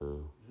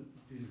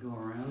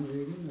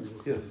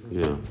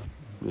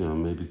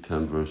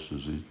10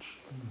 verses each.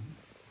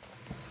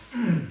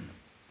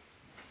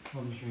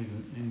 I'll just read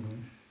it in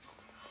English.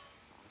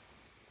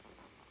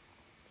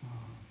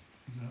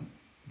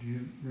 Do you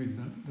read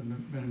the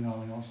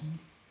Bengali also?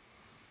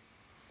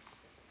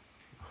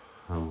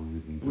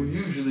 We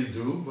usually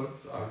do, but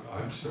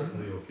I'm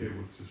certainly okay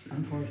with just reading.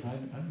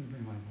 Unfortunately, I didn't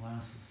bring my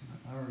glasses.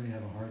 I already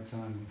have a hard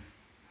time with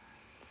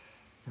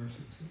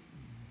verses.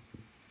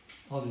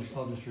 I'll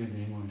just read the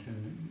English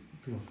and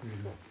feel free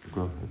to.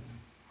 Go ahead.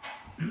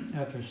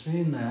 After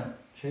seeing that,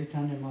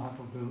 Chaitanya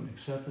Mahaprabhu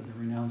accepted the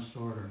renounced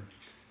order.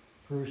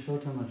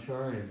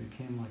 Purushottamacharya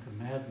became like a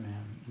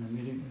madman and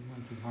immediately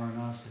went to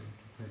Varanasi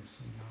to take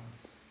sannyas.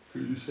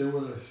 Could you say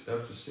what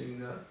after seeing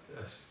that?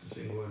 After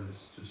seeing what is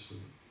just to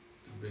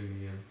bring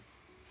me in.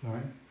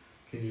 Sorry?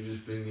 Can you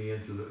just bring me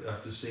into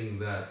after seeing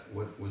that,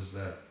 what was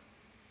that?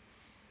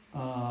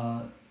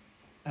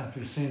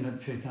 After seeing that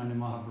Chaitanya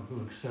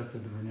Mahaprabhu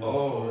accepted the renounced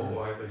order.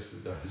 I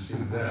said after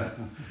seeing that.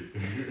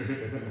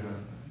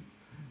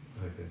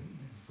 Okay.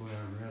 That's the way I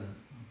read it.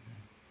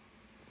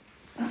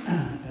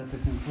 At the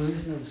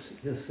conclusion of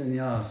his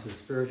sannyas, his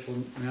spiritual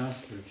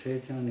master,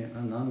 Chaitanya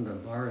Ananda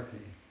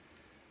Bharati,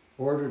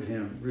 ordered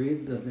him,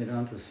 read the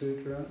Vedanta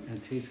Sutra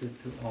and teach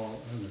it to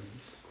all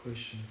others.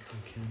 Question from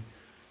Ken.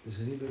 Has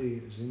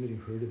anybody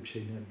heard of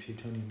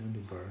Chaitanya Ananda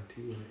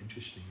Bharati? What an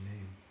interesting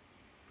name.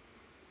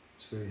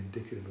 It's very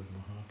indicative of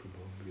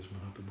Mahaprabhu, because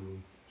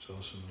Mahaprabhu is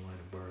also in the line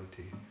of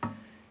Bharati.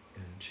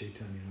 And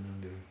Chaitanya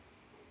Ananda,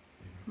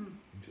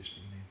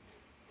 interesting name.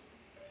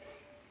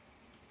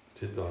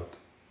 Did not.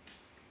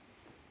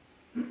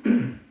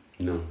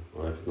 No,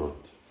 I've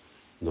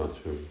not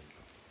heard.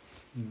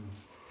 No.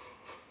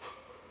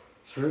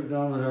 Śrī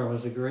Damodar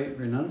was a great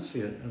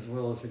renunciate as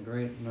well as a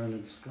great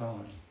learned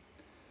scholar.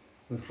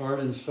 With heart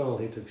and soul,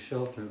 he took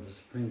shelter of the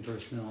Supreme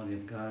Personality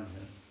of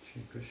Godhead,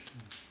 Śrī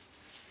Krishna.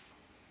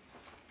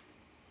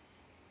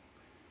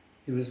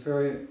 He was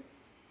very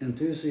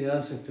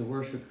enthusiastic to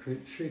worship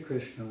Śrī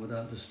Krishna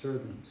without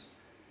disturbance,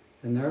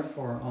 and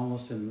therefore,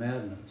 almost in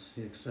madness,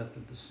 he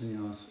accepted the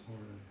sannyas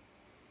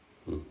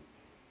order.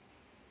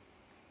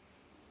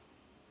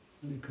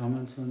 Any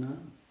comments on that?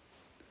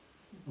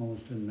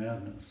 Almost in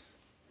madness.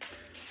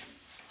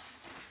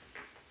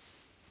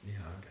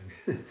 Yeah,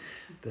 I mean,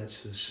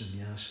 that's the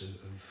sannyasa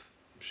of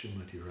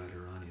Srimati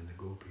Radharani and the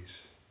gopis.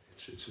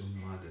 It's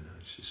unmadana.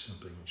 It's just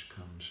something which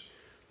comes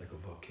like a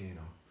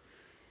volcano.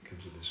 It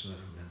comes with this, not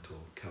a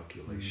mental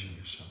calculation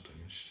or something.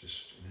 It's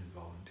just an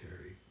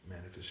involuntary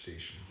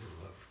manifestation of their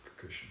love for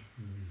Krishna.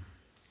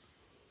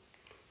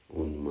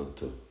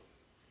 Unmata.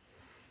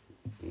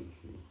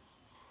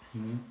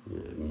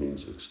 Yeah, it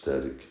means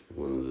ecstatic.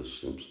 One of the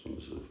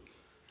symptoms of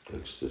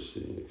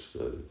ecstasy,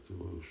 ecstatic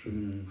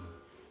devotion.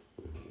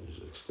 Is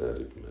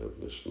ecstatic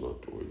madness,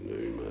 not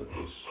ordinary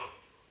madness.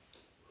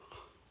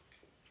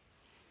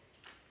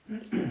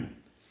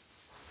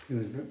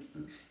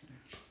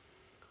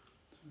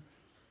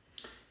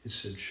 It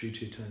said Śrī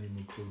Caitanya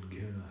Mukul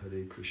Girna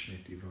Hare Krishna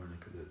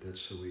Divarnika.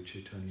 That's the way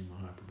Chaitanya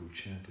Mahaprabhu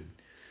chanted.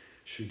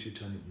 Śrī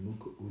Caitanya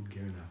Mukha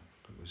Udgirna.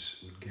 It was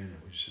Udgirna,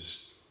 which is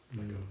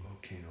like a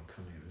volcano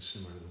coming in,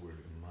 similar to the word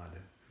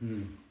Umada.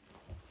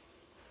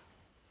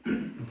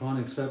 Upon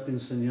accepting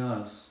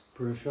sannyas,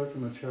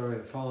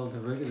 Purushottamacharya followed the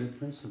regular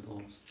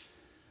principles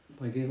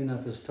by giving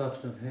up his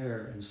tuft of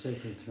hair and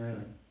sacred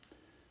thread,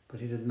 but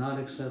he did not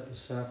accept a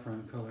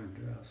saffron-colored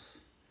dress.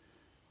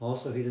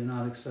 Also, he did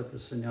not accept a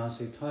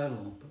sannyasi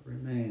title, but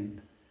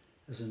remained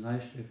as a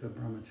Naishtika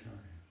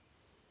brahmachari.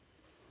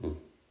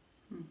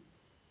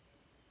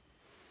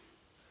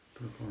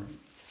 Purport.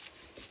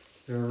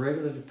 There are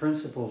regular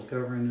principles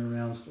governing the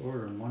renounced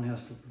order. One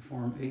has to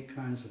perform 8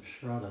 kinds of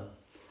shraddha.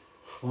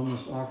 One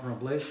must offer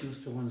oblations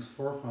to one's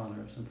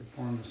forefathers and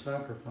perform the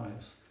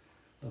sacrifice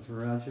of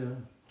Raja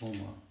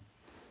Homa.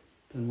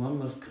 Then one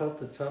must cut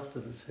the tuft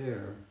of his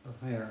hair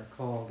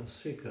called a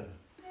sika,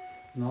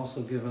 and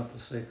also give up the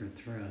sacred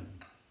thread.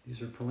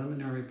 These are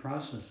preliminary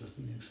processes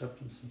in the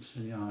acceptance of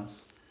sannyas,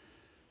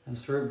 and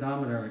Śrī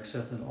Damodar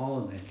accepted all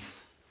of these.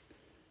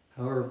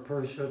 However,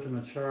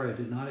 Purushottamacharya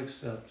did not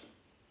accept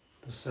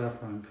the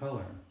saffron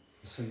color,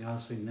 the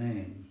sannyasi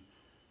name,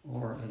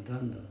 or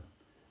adanda,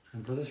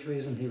 and for this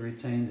reason he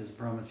retained his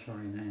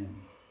brahmachari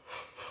name.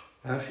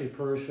 Actually,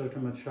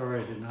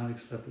 Purushottamacharya did not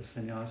accept the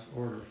sannyas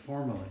order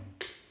formally,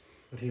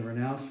 but he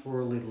renounced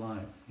worldly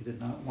life. He did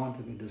not want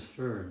to be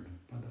disturbed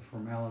by the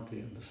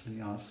formality of the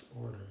sannyas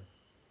order.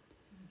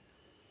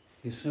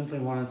 He simply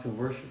wanted to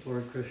worship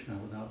Lord Krishna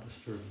without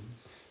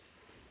disturbance.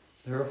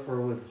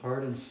 Therefore, with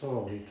heart and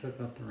soul, he took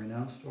up the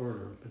renounced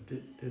order,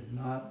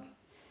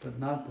 but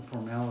not the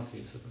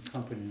formalities of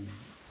accompanying it.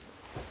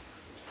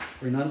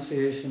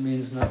 Renunciation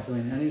means not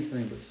doing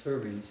anything but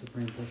serving the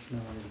Supreme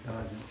Personality of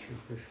Godhead, Śrī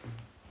Krishna.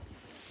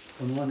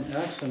 When one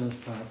acts on this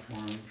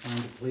platform,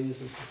 trying to please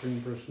the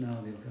Supreme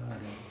Personality of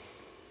Godhead,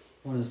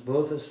 one is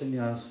both a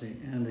sannyasi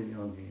and a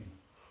yogi.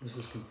 This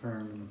is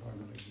confirmed in the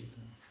Bhagavad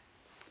Gita.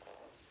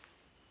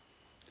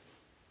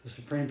 The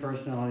Supreme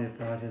Personality of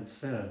Godhead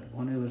said,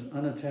 one who is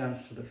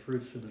unattached to the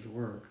fruits of his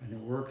work and who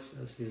works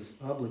as he is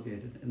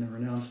obligated in the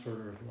renounced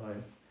order of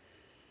life,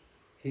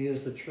 He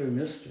is the true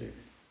mystic,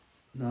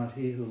 not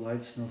he who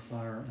lights no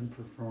fire and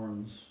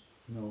performs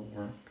no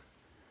work.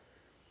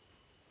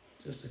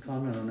 Just to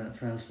comment on that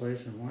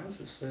translation, why does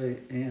it say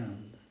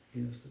 "and"?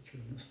 He is the true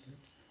mystic.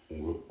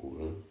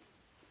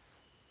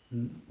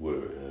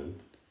 Where and?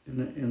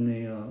 In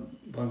the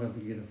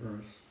Bhagavad Gita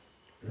verse,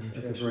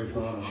 at the very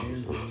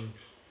bottom.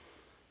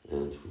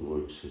 And who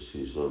works as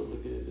he's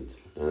obligated.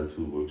 And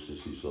who works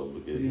as he's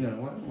obligated. Yeah,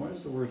 why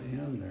is the word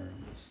 "and" there?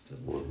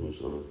 One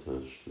who's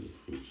unattached to the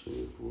fruits of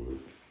his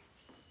work.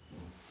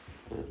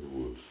 And who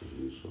works as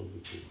he's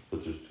obligated.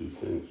 But there's two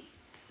things.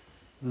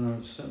 No,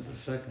 the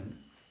second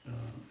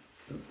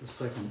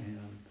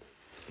 "and."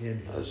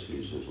 As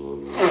he's as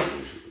long as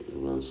he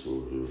runs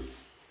order,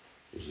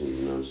 is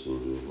in the runs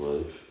order of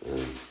life,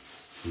 and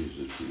he's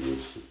a true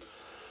mystic.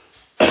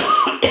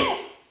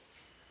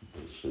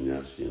 But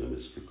sannyasi and a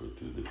mystic are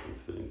two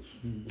different things.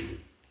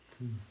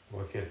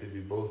 Why can't they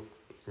be both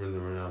in the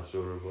renounced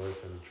order of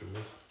life and a true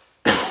mystic?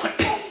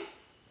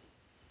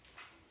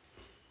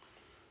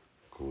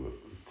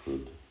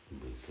 Could,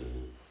 but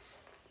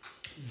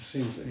It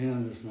seems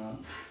 "and" is not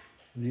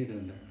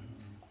needed there.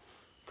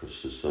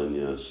 because the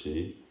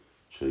sannyasi,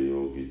 cha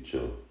yogi cha.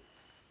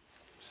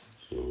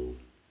 So,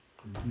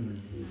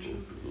 you check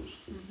for those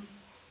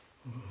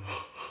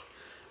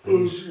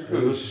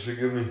things.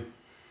 Forgive me.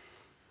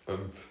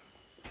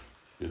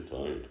 You're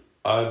tired.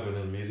 I've been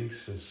in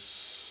meetings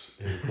since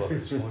 8 o'clock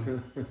this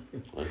morning.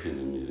 I've been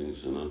in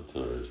meetings and I'm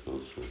tired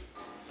also.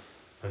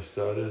 I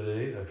started at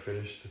 8, I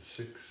finished at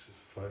 6,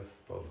 about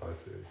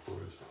 5:34.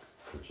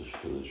 I just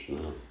finished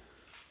now.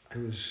 I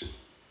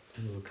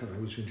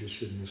was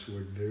interested in this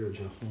word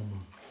virajahoma,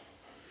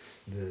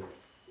 that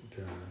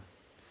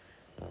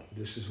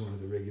this is one of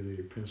the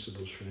regulated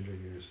principles for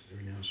entering the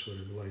renounced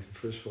order of life. And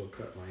first of all, it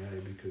caught my eye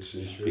because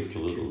You it's speak a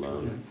little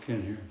louder. I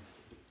can't hear.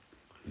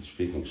 He's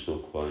speaking so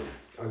quiet.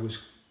 I was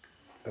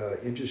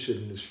interested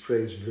in this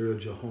phrase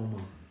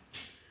virajahoma,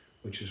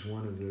 which is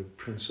one of the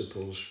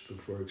principles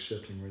before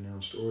accepting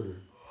renounced order.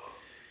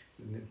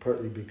 And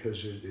partly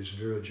because it is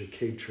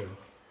virajaketra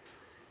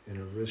in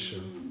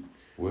Orissa.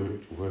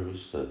 Where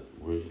is that?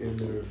 In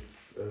the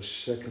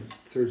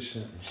third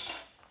sentence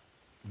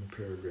in the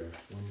paragraph.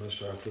 One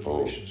must offer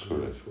obligations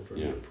from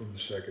the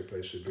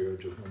sacrifice of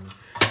virajahoma.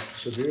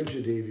 So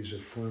Viraja Devi is a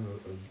form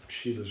of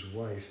Shiva's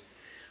wife,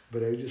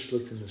 but I just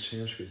looked in the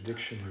Sanskrit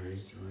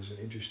dictionary and there's an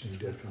interesting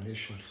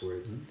definition for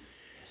it.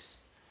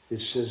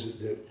 It says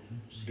that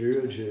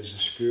Viraja is a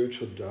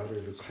spiritual daughter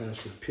of a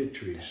class of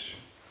Pitris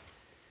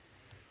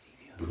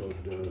called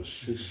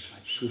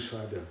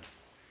Susada.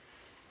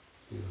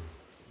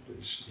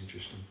 It's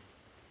interesting.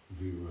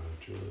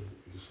 Viraja,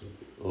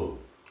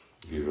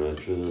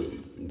 Viraja,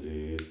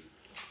 the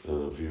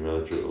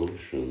Viraja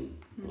Ocean,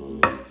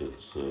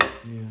 that's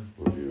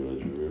or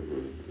Viraja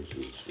River, as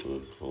it's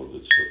called,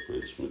 it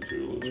separates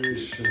material and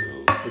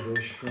spiritual.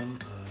 Kadosh from?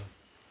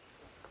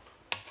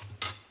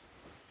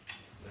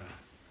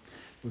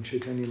 When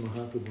Chaitanya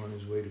Mahaprabhu on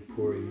his way to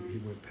Puri, he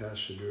went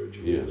past the Viraja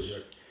River.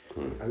 Yes,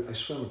 correct. I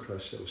swam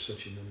across that with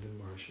Satchidananda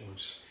Maharaj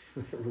once.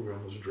 We were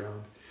almost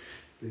drowned.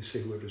 They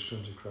say whoever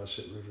swims across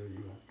that river,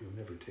 you'll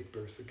never take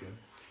birth again.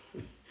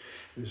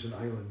 There's an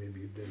island, maybe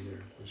you've been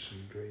there, with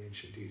some very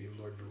ancient deity of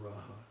Lord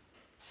Varaha.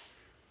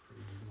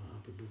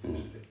 Mahaprabhu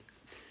visited.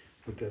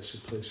 But that's the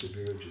place of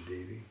Viraja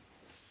Devi.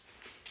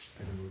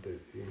 I don't know what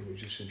that, it was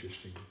just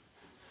interesting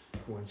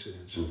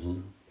coincidence.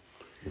 In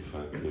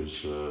fact,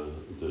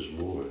 there's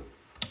more.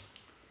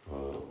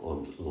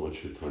 On Lord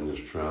Chaitanya's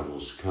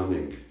travels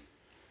coming,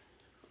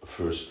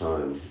 first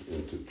time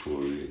into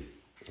Puri,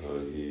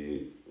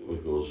 he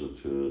goes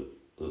into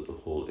the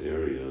whole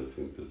area, I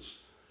think that's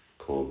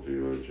called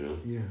Viraja.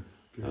 Yeah.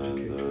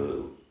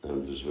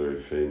 And there's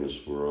very famous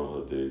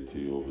Varaha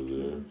deity over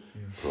there.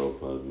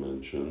 Prabhupada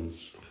mentions.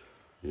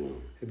 Yeah.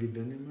 Have you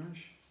been there,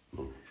 Maharaj?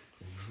 No.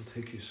 We'll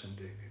take you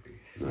someday, maybe.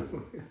 No.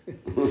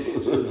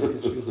 It's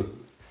really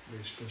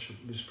very special.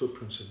 There's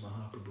footprints of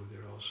Mahaprabhu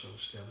there also,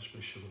 established by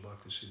Srila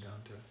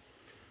Bhaktisiddhanta.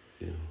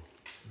 Yeah.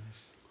 It's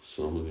nice.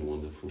 So many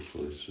wonderful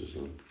places.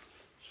 I'm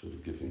sort of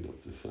giving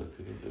up the fact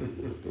that I've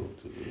never go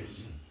to this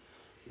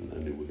in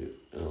any way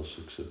else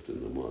except in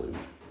the mind.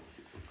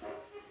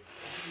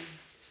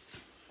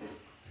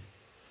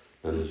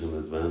 And there's an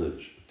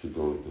advantage to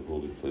going to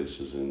holy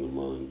places in the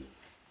mind.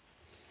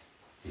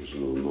 There's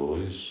no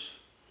noise.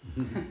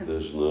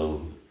 There's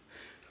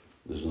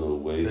no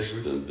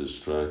waste and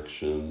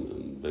distraction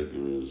and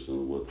beggars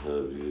and what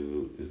have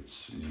you.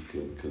 You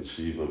can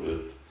conceive of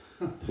it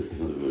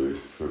in a very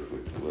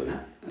perfect way.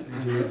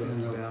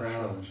 No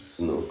crowds.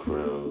 No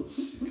crowds.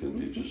 You can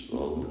be just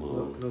all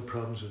alone. No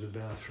problems with the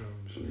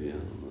bathrooms.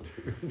 Yeah.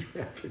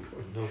 Traffic.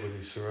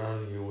 Nobody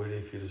surrounding you,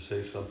 waiting for you to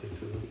say something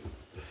to them.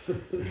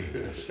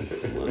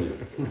 Money.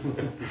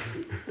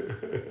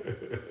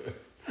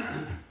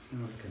 You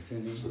want to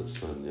continue? So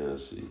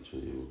sannyasi cha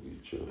yogi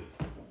cha.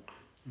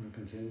 You want to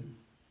continue?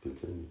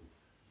 Continue.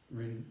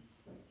 Reading?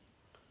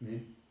 Me?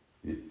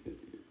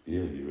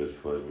 Yeah, you read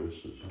 5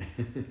 verses.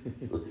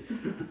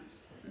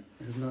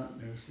 There's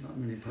not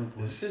many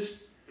purples. Is this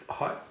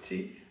hot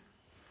tea?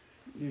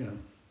 Yeah.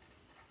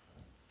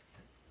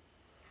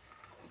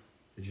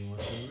 Did you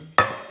want some?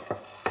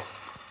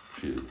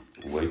 If you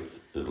wait,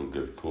 it'll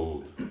get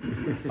cold.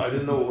 I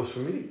didn't know it was for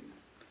me.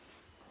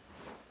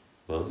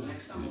 Well, Would you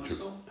like some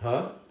also?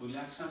 Huh? Would you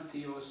like some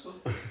tea also?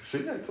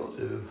 See, I told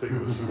you I didn't think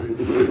it was for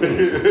me.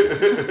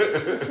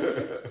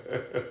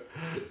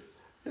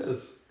 Yes.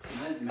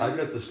 I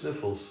got the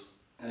sniffles.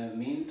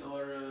 Mint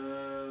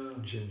or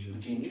Ginger.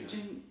 ginger?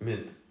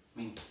 Mint.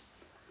 Mint.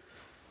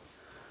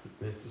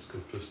 Mint is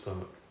good for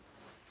stomach.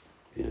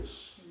 yes.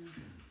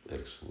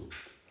 Excellent.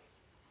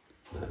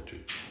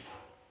 Magic.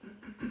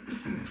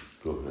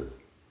 Go ahead.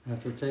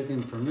 After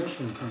taking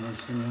permission from his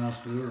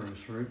sannyas guru,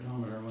 Śrī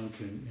Caitanya went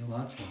to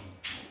Nilachal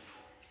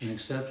and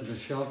accepted the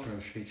shelter of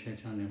Śrī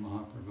Caitanya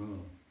Mahaprabhu.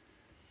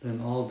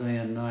 Then all day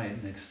and night,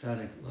 in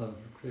ecstatic love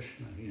for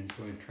Krishna, he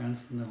enjoyed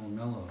transcendental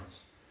mellows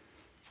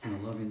in the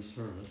loving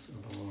service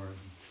of the Lord.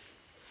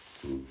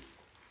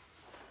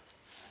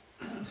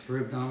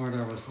 Śrī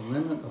Caitanya was the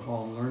limit of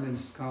all learned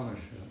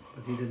scholarship,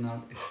 but he did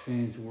not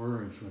exchange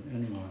words with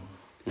anyone.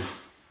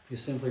 He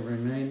simply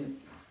remained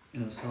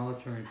in a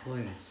solitary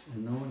place,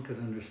 and no one could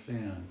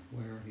understand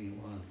where he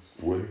was.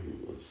 Where he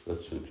was,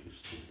 that's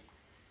interesting.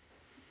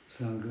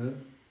 Sound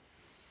good?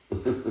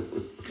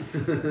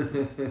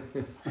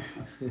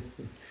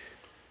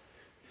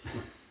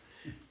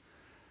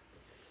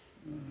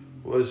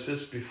 Was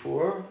this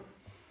before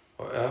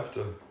or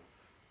after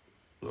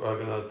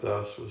Raghunath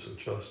Das was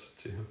entrusted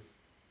to him?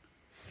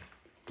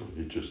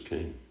 He just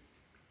came.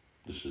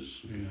 This is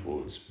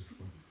before. It's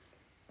before.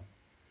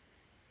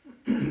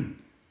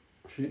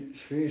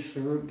 Sri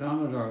Swarup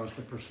Damodar was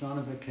the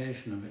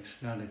personification of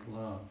ecstatic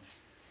love,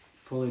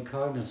 fully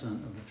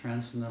cognizant of the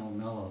transcendental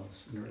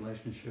mellows in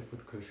relationship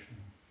with Krishna.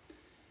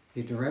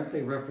 He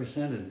directly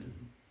represented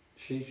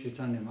Śrī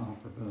Caitanya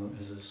Mahaprabhu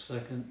as his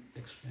second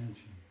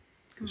expansion.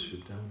 Because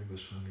Sri Damodar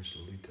Goswami is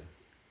Lalita.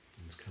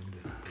 And it's come to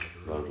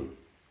help Louder. Radharani.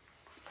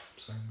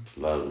 Sorry?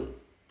 Louder.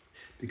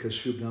 Because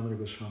Sri Damodar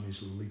Goswami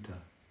is Lalita.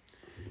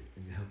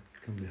 And you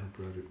come to help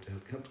Radha, to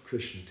help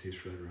Krishna taste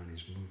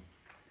Radharani's mood.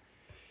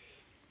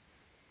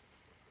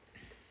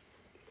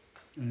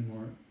 Any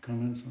more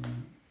comments on that?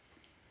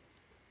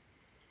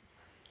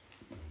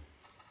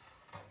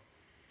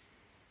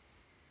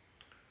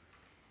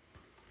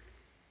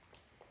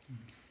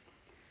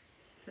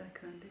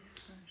 Second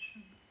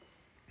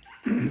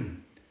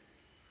expansion.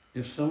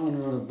 If someone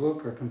wrote a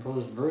book or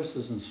composed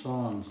verses and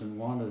songs and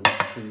wanted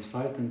to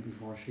recite them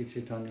before Śrī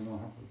Caitanya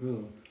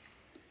Mahaprabhu,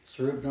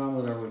 Swarup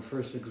Damodar would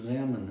first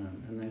examine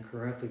them and then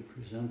correctly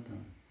present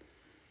them.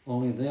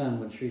 Only then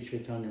would Śrī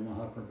Caitanya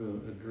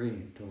Mahaprabhu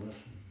agree to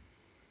listen.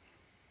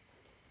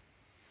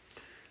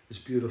 It's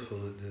beautiful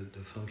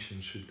the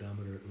function Sri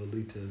Damodar,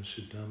 Lalita and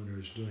Sri Damodar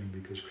is doing,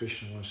 because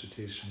Krishna wants to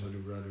taste the mood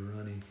of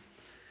Radharani,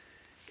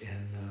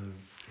 and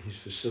he's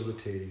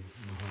facilitating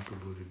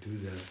Mahaprabhu to do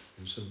that.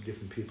 And some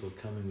different people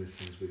are coming with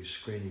things, but he's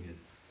screening it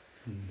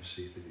to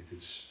see if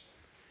it's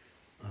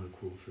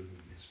uncool for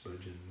his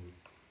bhajan mood.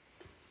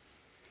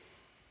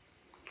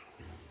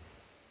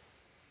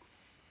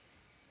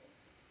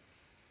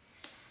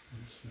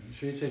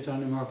 Śrī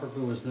Caitanya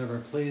Mahaprabhu was never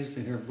pleased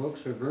to hear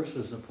books or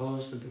verses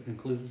opposed to the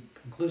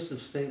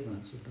conclusive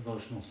statements of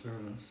devotional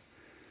service.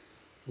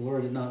 The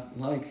Lord did not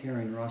like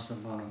hearing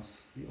rasabhas,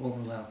 the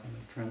overlapping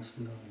of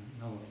transcendental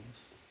mellows.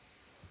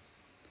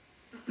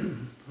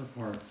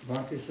 Purport.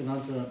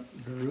 Bhaktisiddhanta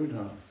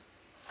Viruddha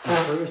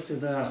refers to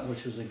that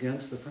which is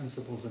against the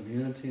principles of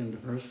unity and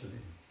diversity,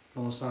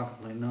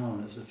 philosophically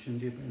known as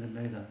Achintyabheda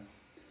Veda,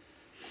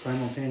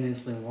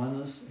 simultaneously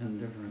oneness and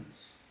difference.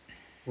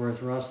 Whereas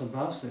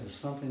rasabhasa is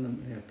something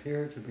that may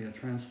appear to be a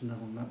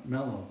transcendental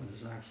mellow, but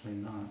is actually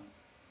not.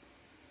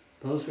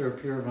 Those who are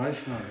pure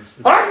Vaishnavas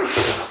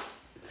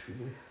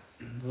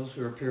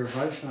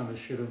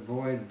should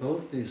avoid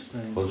both these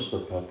things. Those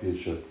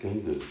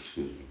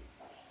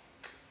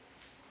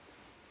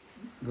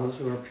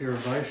who are pure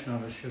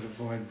Vaishnavas should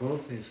avoid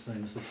both these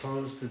things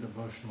opposed to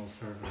devotional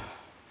service.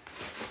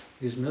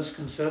 These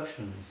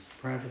misconceptions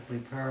practically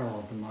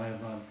parallel the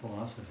Mayavad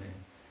philosophy.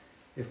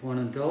 If one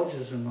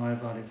indulges in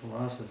Mayavadi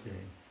philosophy,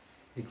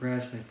 he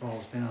gradually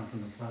falls down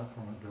from the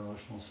platform of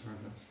devotional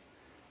service.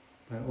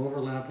 By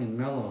overlapping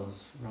mellows,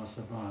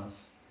 rasavas,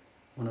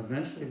 one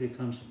eventually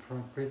becomes a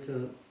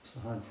prakrita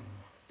sahaja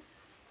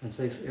and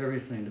takes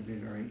everything to be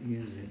very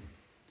easy.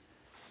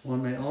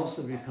 One may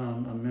also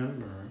become a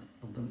member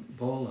of the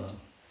bola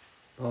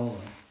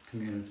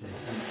community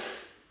and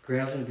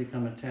gradually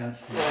become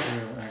attached to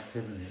material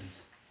activities.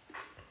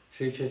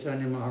 Śrī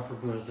Caitanya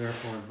Mahaprabhu has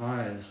therefore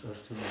advised us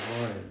to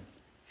avoid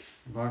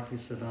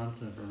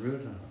Bhaktisiddhanta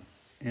Viruddha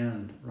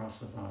and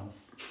rasavas.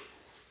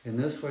 In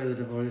this way, the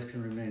devotees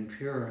can remain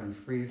pure and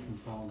free from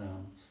fall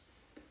downs.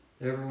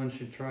 Everyone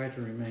should try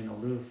to remain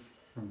aloof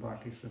from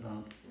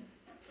Bhaktisiddhanta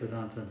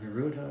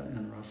Viruddha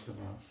and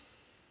rasavas.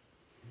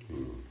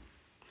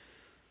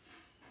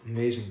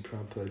 Amazing,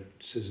 Prabhupada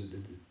says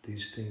that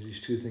these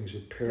two things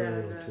are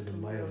parallel to the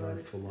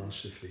Mayavad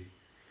philosophy.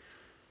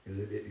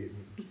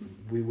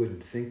 We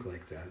wouldn't think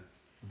like that.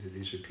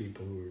 These are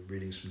people who are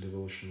reading some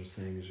devotional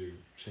things or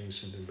saying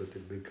something, but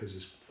because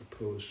it's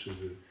opposed to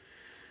the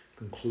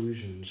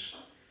conclusions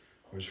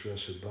or it's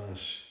rasa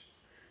bas,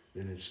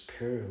 then it's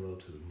parallel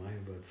to the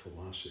Mayavad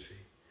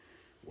philosophy.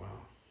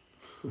 Wow.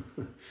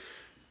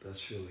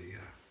 That's really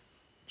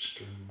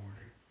stern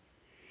morning.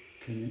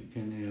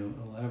 Can you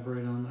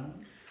elaborate on that?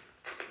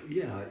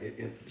 Yeah,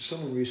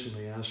 someone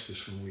recently asked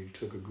us when we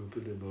took a group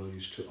of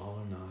devotees to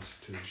Alarnath,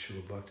 to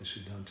Srila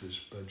Bhaktisiddhanta's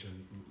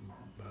bhajan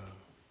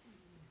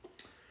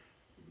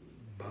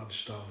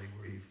Bhavstali,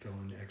 where he fell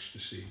into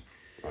ecstasy.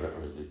 Are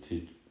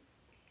they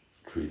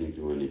treating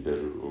you any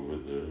better over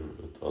there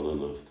at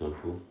Alarnath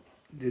temple?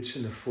 It's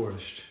in the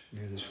forest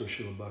near this where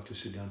Srila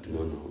Bhaktisiddhanta.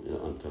 No, yeah,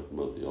 I'm talking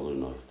about the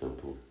Alarnath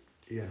temple.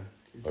 Yeah.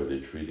 Are they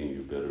treating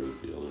you better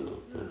at the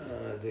Alarnath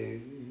temple?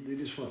 They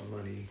just want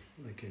money,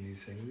 like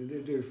anything.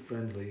 They're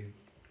friendly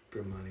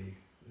for money.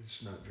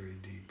 It's not very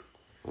deep.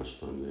 Last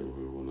time they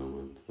were, when I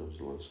went, that was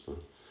the last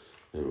time.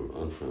 They were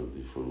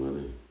unfriendly for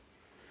money.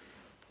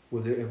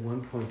 Well, at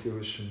one point there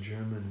were some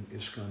German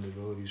ISKCON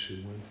devotees who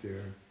went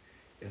there,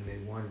 and they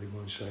wanted to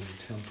go inside the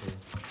temple,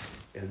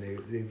 and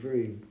they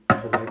very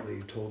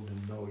politely told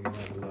them, no, you're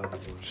not allowed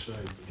to go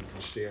inside, but you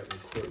can stay out in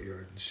the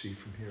courtyard and see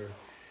from here.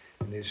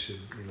 And they said,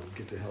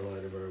 get the hell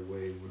out of our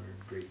way, we're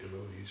great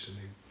devotees. And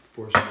they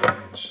forced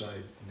them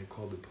inside, and they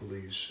called the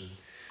police. And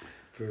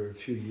for a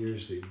few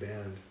years, they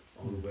banned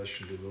all the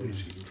Western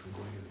devotees even from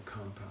going in the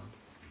compound.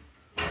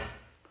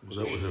 Well,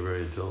 that wasn't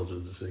very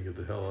intelligent to say, get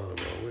the hell out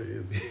of our way.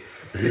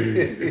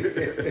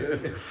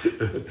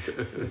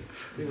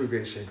 They were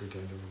great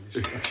Sankirtan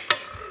devotees.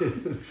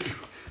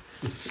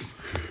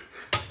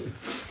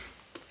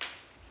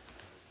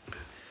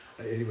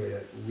 Anyway,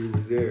 we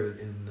were there,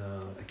 and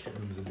I can't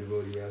remember the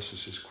devotee who asked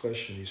us this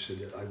question. He said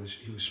that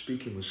he was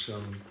speaking with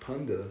some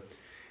panda,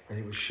 and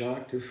he was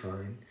shocked to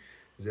find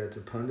that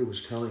the panda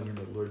was telling him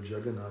that Lord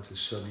Jagannath is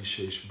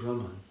Savishesh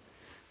Brahman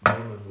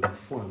with a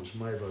form. It's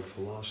Mayavad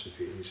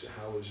philosophy. And he said,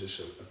 how is this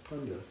a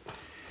panda?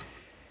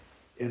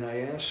 And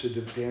I asked,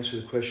 to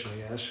answer the question,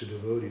 I asked the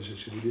devotees, I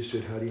said, we just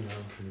did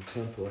Harinam from the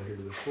temple out here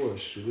to the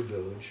forest, through the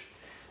village.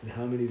 And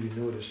how many of you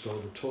noticed all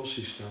the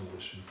tulsi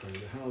stambas in front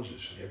of the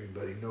houses? And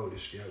everybody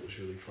noticed. Yeah, it was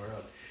really far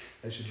out.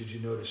 I said, did you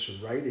notice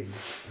the writing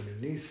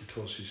underneath the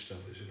tulsi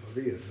stambas? And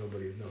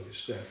nobody had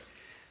noticed that.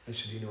 I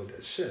said, you know what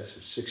that says?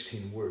 It's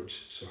 16 words.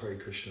 It's a Hare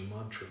Krishna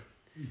mantra.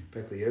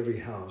 Practically every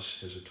house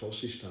has a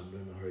tulsi stamba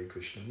and a Hare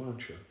Krishna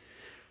mantra.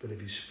 But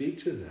if you speak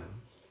to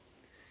them,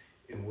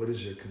 and what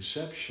is their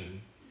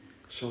conception,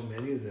 so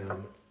many of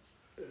them,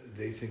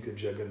 they think that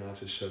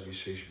Jagannath is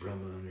Savishesh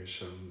Brahman or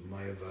some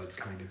Mayavad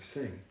kind of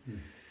thing.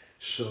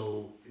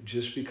 So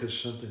just because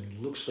something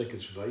looks like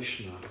it's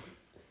Vaishnava,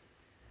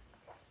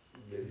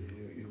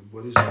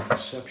 what is the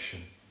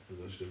conception of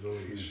those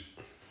devotees?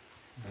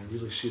 I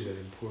really see that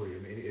in Puri. I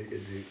mean,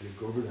 the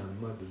Govardhan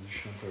Mud, the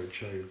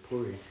Shankaracharya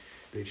Puri,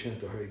 they chant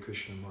the Hare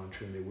Krishna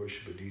mantra and they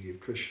worship a deity of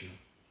Krishna.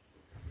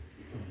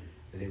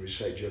 And they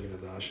recite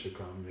Jagannath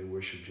Ashtakam and they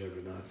worship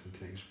Jagannath and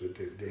things, but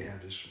they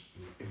have this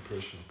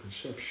impersonal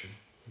conception.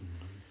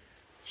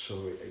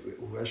 So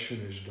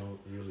Westerners don't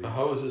really...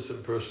 How is this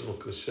impersonal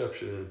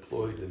conception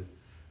employed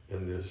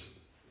in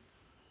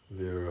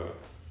their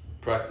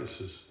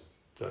practices?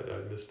 I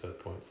missed that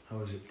point.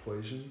 How is it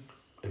poison?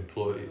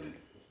 Employed.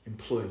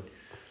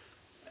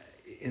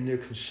 In their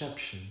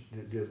conception,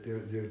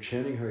 they're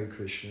chanting Hare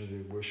Krishna,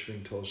 they're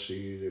worshipping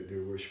Tulsi,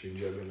 they're worshipping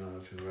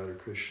Jagannath and Radha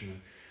Krishna,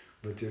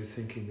 but they're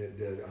thinking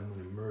that I'm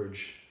going to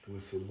merge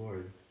with the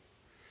Lord.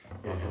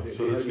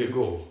 So that's the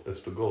goal.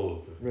 That's the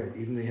goal of it. Right.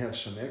 Even they have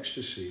some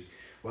ecstasy.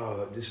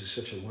 Wow, this is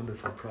such a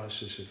wonderful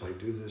process. If I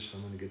do this,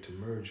 I'm going to get to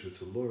merge with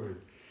the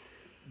Lord.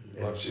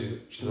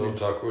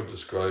 Thakur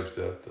describes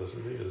that,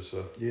 doesn't he? As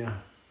yeah.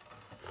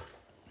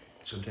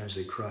 Sometimes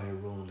they cry or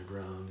roll on the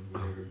ground and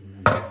whatever.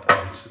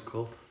 What's it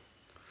called?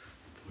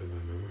 Boy,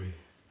 my memory.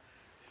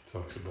 He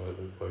talks about it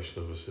in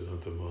Vaishnava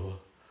Siddhanta Mala.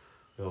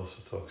 He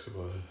also talks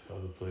about it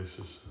other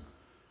places.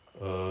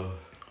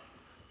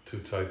 Two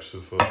types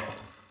of...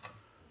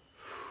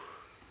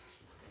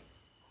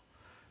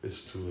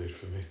 it's too late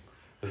for me.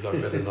 As I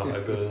better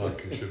not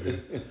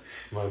contribute.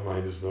 My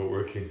mind is not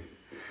working.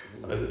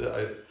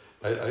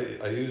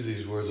 I use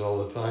these words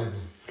all the time.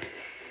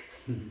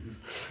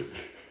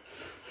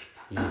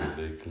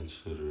 They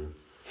consider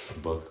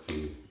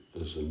bhakti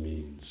as a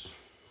means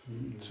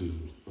to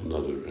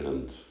another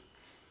end,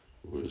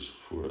 whereas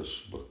for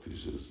us bhakti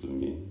is the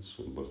means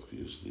and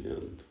bhakti is the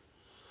end.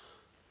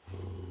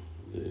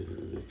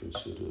 They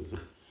consider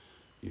that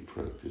you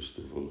practice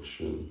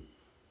devotion,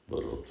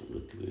 but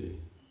ultimately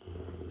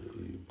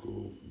you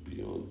go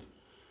beyond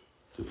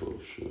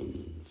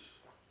devotion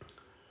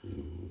and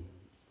you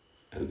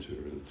enter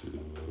into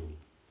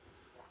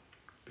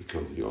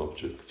become the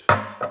object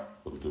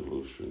of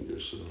devotion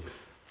yourself.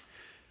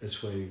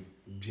 That's why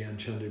Dhyan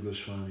Chandra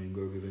Goswami and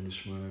Gauragovinda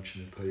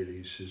Smarachana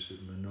Pariyati says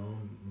that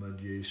Manom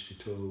Madhye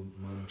Stito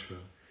mantra,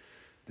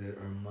 that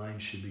our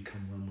mind should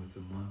become one with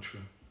the mantra.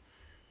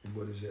 And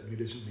what does that mean?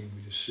 It doesn't mean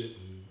we just sit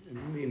and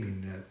it may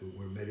mean that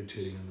we're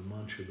meditating on the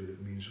mantra, but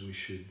it means we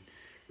should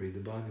read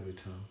the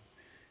Bhagavatam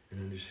and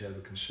then just have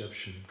a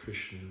conception of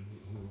Krishna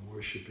who we're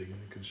worshipping,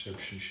 and the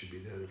conception should be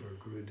that of our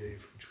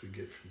Gurudev, which we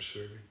get from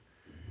serving.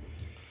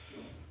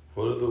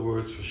 What are the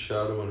words for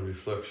shadow and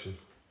reflection?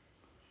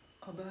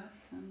 Abbas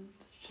and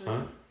Chaya.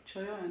 Huh?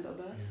 Chaya and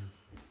Abbas.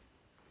 Yeah.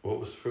 What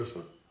was the first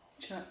one?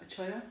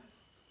 Chaya.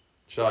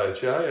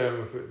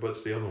 Chaya,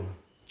 what's the other one?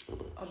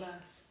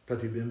 Abbas.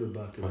 Pratibimba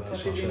Bhakti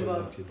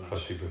Pratibimba.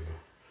 Pratibimba.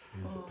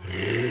 Oh.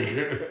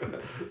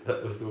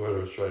 That was the word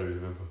I was trying to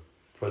remember.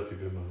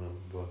 Pratibimba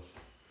Bhas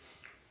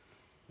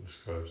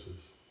describes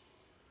this.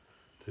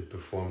 They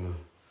perform the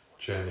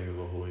chanting of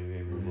the holy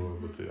name of the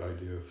Lord with the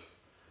idea of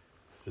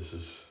this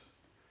is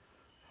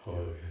how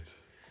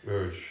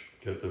I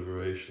get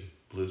liberation,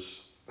 bliss.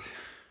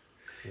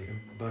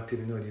 And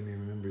Bhaktivinoda, you may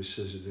remember,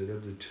 says that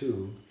of the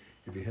two,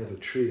 if you have a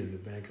tree in the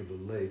bank of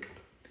a lake,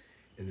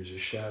 and there's a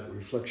shadow,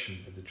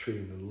 reflection of the tree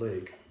in the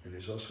lake, and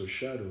there's also a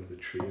shadow of the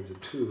tree, of the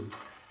two,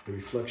 the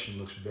reflection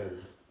looks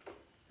better.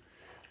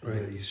 Right.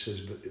 And he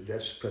says, but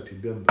that's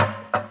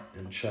pratibimba,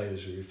 and chaya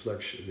is a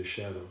reflection of the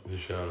shadow. The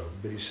shadow.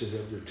 But he says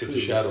of the two... Because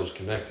the shadow's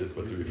connected,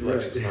 but the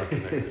reflection's not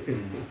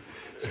connected.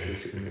 So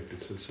it's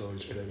connected, so it's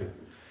always better.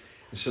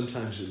 And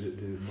sometimes the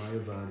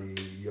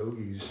Mayavadi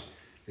yogis,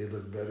 they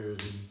look better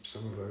than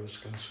some of our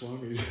ISKCON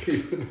Swamis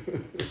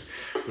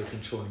for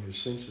controlling your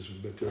senses,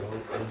 but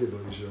all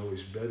devotees are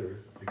always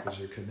better because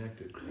they're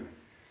connected.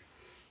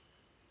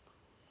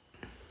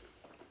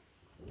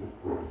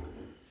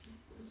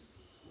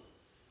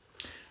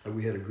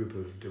 We had a group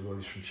of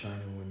devotees from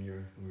China one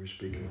year, and we were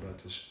speaking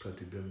about this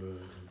Pratibimba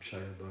and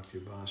Chaya Bhakti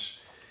Abbas,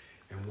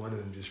 and one of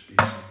them he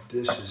said,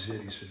 this is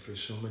it. He said, for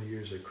so many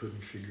years I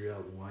couldn't figure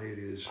out why it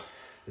is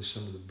that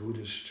some of the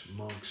Buddhist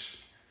monks,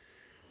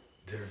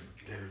 they're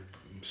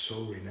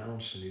so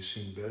renounced and they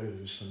seem better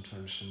than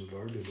sometimes some of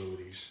our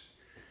devotees.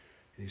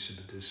 And he said,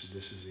 but this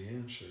is the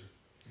answer.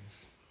 Yes.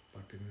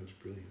 Bhaktivinoda was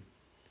brilliant.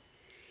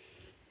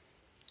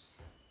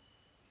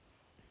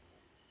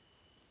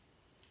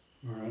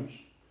 Maharaj,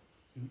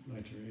 you'd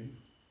like to read?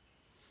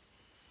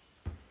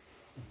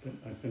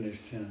 I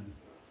finished 10.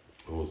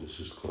 Oh, this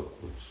is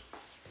clockwise.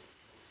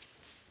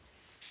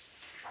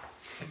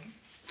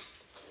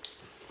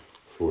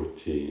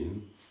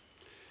 14.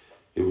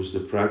 It was the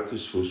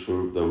practice for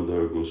Swarup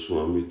Damodar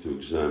Goswami to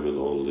examine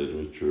all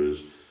literatures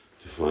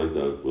to find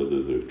out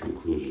whether their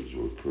conclusions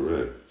were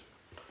correct.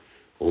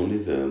 Only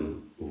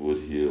then would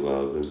he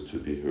allow them to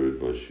be heard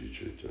by Śrī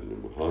Caitanya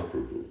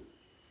Mahaprabhu.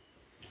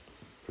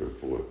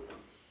 Purport.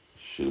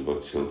 Srila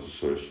Bhaktisiddhanta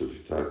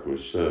Saraswati Thakur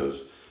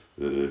says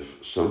that if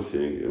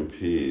something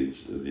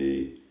impedes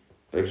the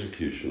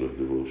execution of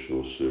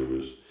devotional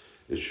service,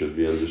 it should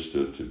be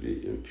understood to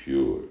be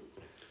impure.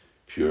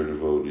 Pure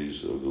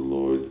devotees of the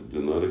Lord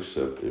do not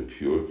accept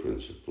impure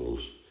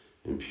principles.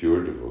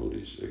 Impure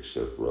devotees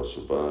accept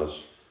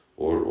rasabhas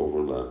or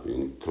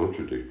overlapping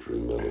contradictory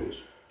mellows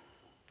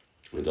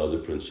and other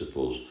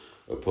principles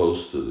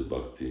opposed to the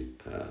bhakti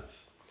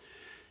path.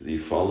 The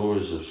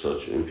followers of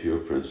such impure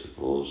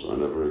principles are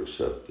never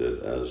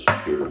accepted as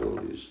pure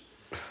devotees.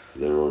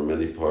 There are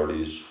many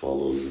parties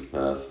following the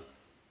path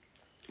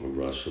of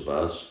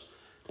rasabhas,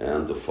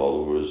 and the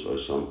followers are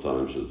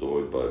sometimes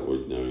adored by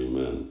ordinary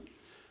men.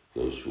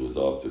 Those who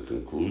adopt the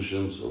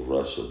conclusions of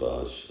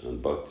rasabhas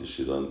and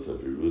Bhaktisiddhanta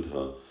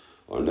Viruddha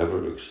are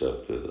never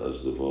accepted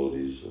as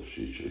devotees of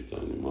Śrī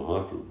Caitanya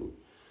Mahaprabhu.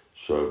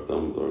 Swarup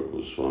Damodar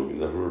Goswami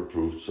never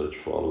approved such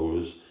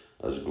followers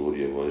as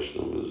Gaudiya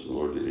Vaishnavas,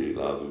 nor did he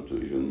allow them to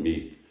even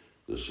meet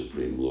the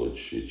Supreme Lord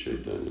Śrī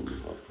Caitanya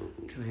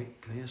Mahaprabhu. Can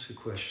I ask a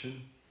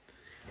question?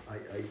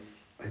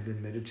 I've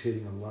been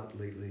meditating a lot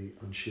lately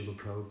on Srila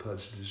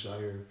Prabhupada's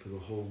desire for the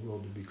whole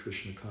world to be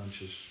Krishna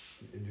conscious.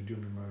 And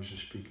Yudhima Maharaj is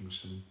speaking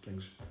some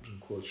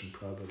quotes from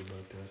Prabhupada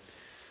about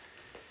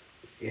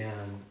that.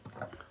 And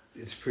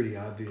it's pretty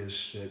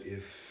obvious that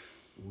if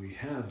we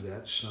have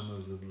that, some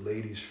of the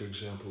ladies, for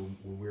example,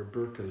 will wear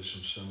burqas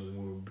and some of them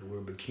will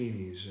wear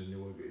bikinis, and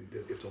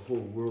if the whole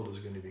world is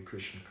going to be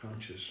Krishna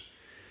conscious.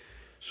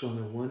 So on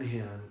the one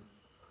hand,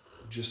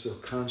 just the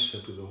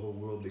concept of the whole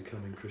world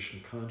becoming Krishna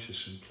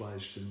conscious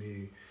implies to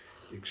me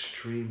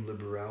extreme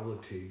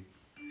liberality.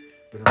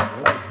 But on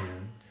the other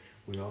hand,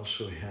 we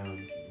also have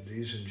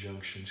these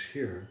injunctions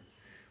here,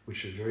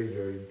 which are very,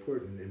 very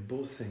important. And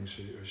both things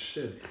are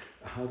said.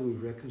 How do we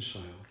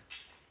reconcile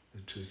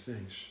the two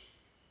things?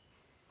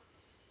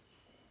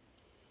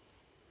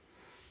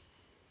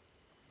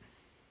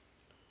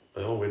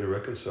 The only way to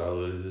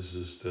reconcile it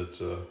is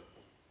that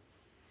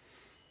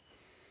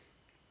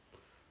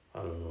I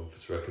don't know if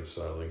it's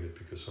reconciling it,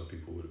 because some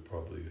people would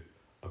probably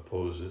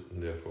oppose it,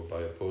 and therefore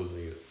by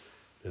opposing it,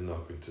 they're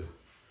not going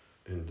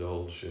to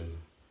indulge in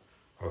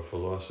our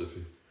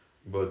philosophy.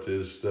 But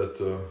is that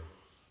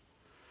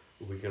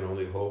we can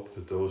only hope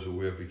that those who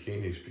wear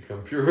bikinis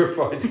become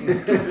purified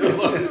and to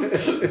realize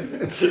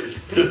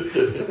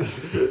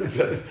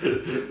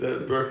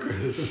that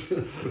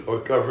burqas or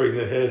covering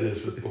the head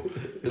is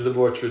in the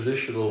more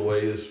traditional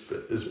way is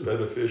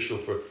beneficial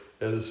for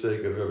and the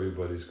sake of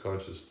everybody's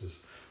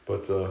consciousness.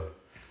 But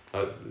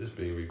it's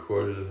being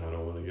recorded and I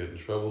don't want to get in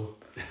trouble.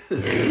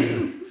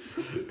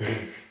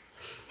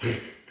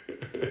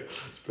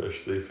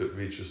 Especially if it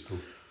reaches to...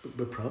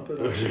 But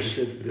Prabhupada also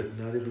said that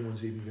not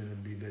everyone's even going to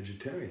be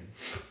vegetarian.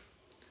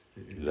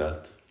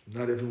 That?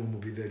 Not everyone will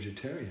be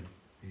vegetarian,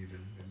 even.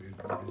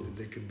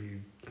 They can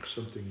be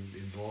something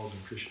involved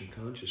in Krishna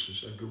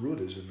consciousness. And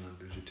Garuda is a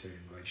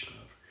non-vegetarian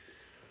Vaishnava.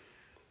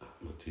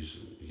 But he's a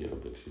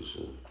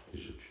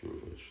pure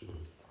Vaishnava.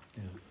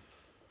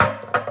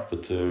 Yeah.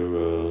 But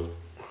they're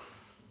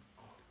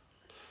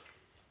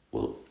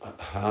well,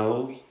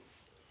 how?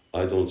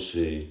 I don't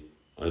see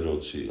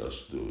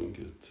us doing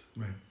it.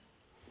 Right.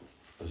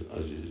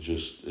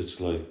 It's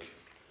like,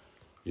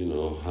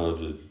 how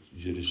did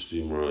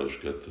Yudhishthira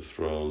Maharaj get the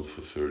throne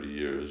for 30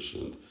 years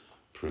and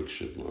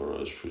Parikshit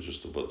Maharaj for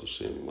just about the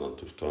same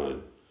amount of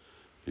time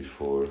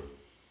before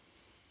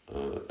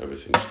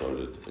everything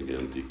started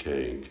again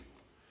decaying.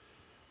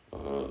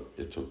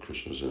 It took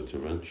Krishna's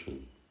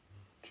intervention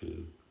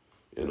to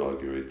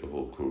inaugurate the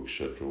whole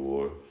Kurukshetra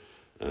war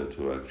and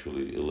to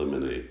actually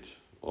eliminate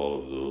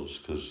all of those,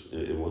 because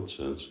in one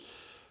sense,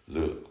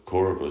 the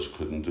Kauravas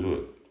couldn't do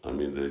it. I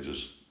mean, they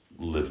just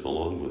lived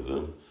along with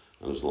them,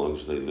 and as long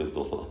as they lived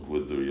along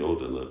with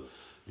Duryodhana,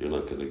 you're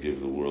not going to give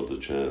the world a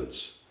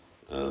chance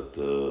at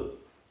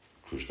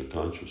Krishna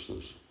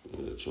consciousness.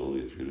 And it's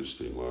only if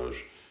Yudhishthira Maharaj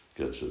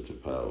gets into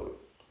power.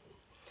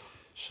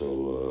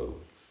 So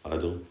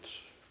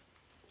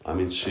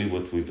see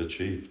what we've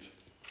achieved.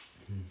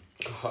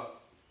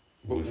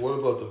 But what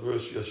about the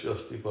verse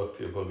Yashasti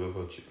Bhakti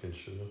Bhagavati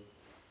Kinshana?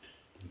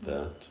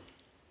 That.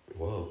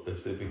 Well,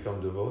 if they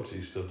become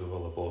devotees, they'll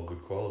develop all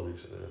good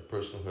qualities. And a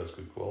person who has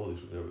good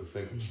qualities would never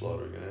think of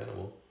slaughtering an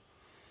animal.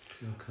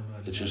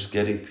 It's just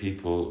getting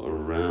people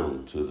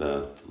around to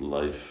that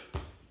life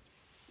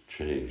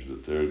change,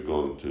 that they're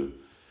going to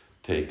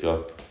take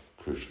up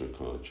Krishna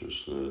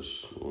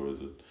consciousness, or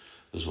that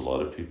there's a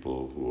lot of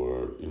people who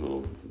are,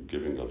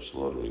 giving up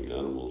slaughtering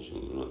animals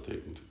and they're not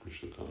taking to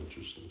Krishna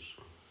consciousness.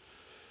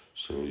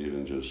 So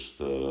even just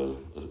a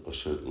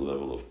certain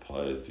level of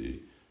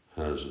piety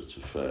has its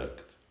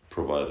effect,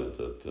 provided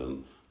that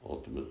then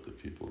ultimately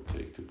people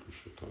take to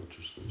Krishna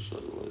consciousness.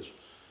 Otherwise,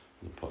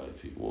 the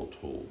piety won't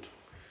hold.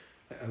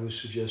 I was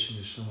suggesting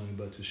to someone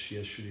about this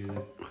yesterday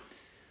that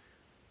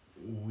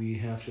we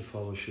have to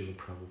follow Srila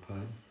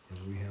Prabhupada,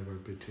 and we have our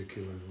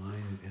particular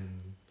line,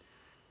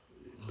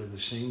 but at the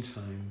same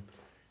time,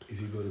 if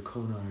you go to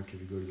Konark,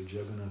 if you go to the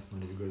Jagannath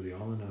Mandir, if you go to the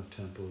Amarnath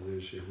temple,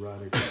 there's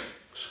erotic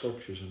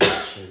sculptures on the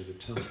outside of the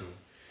temple.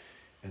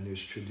 And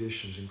there's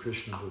traditions. In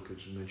Krishna book,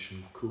 it's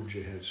mentioned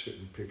Kubja had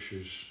certain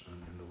pictures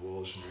on the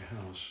walls in their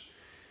house.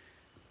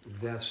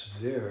 That's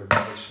there,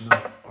 but it's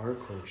not our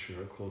culture.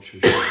 Our culture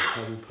is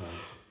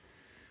Prabhupada.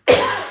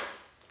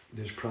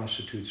 There's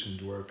prostitutes in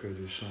Dwarka,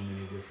 there's so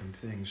many different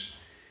things.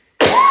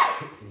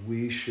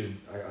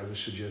 I was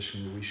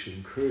suggesting that we should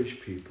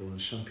encourage people,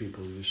 and some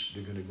people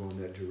they're going to go in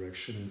that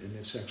direction, and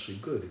it's actually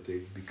good if they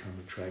become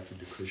attracted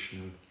to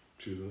Krishna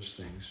through those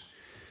things.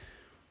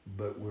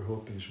 But we're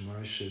hoping, as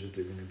Maharaj said, that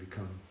they're going to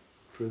become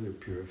further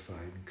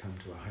purified and come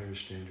to a higher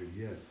standard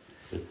yet.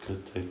 It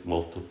could take it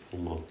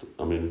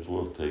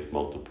will take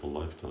multiple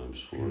lifetimes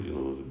for,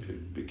 the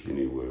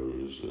bikini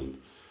wearers and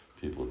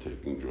people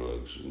taking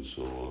drugs and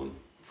so on.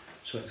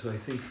 So I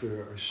think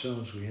for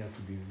ourselves, we have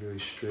to be very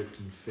strict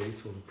and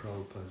faithful to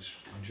Prabhupada's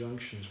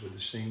injunctions, but at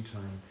the same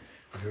time,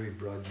 very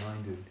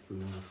broad-minded if we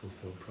want to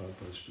fulfill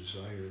Prabhupada's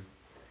desire.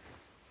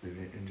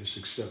 And just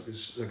accept.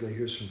 It's like I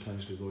hear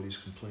sometimes devotees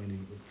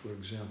complaining. For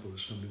example,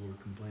 some people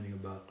were complaining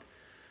about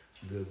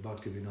the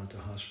Bhaktivedanta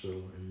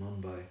Hospital in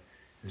Mumbai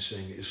and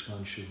saying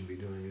ISKCON shouldn't be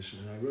doing this.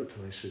 And I wrote to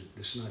them, I said,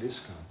 this is not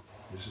ISKCON.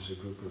 This is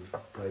a group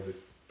of private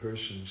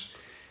persons.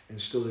 And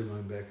still they're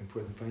going back and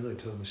forth. And finally I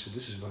told them, I said,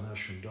 this is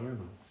Varnashram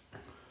Dharma.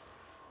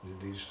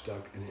 And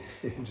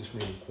it just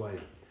made them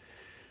quiet.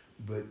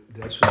 But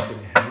that's what's going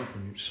to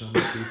happen. Some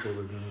people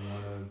are going to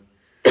want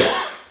to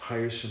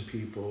hire some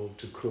people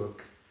to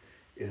cook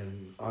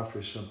and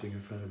offer something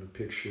in front of a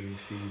picture and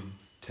feed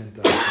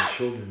 10,000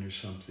 children or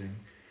something.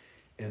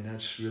 And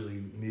that's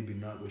really maybe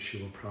not what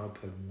Srila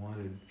Prabhupada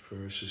wanted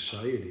for our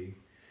society,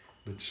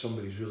 but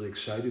somebody's really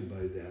excited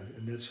by that.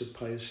 And that's a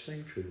pious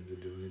thing for them to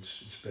do.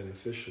 It's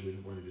beneficial. We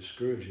don't want to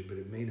discourage it, but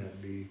it may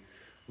not be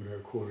what our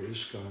core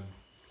ISKCON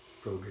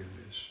program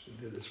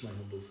is. That's my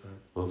humble thought.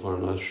 Well,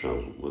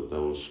 Varnashram,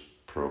 that was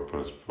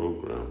Prabhupada's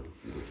program.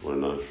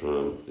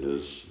 Varnashram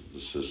is the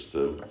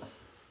system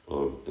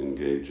of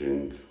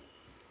engaging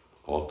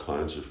all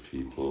kinds of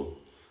people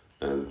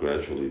and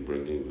gradually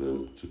bringing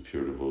them to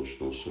pure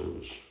devotional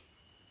service.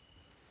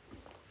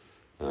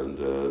 And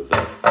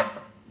that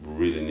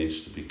really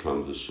needs to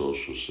become the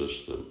social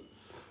system.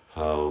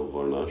 How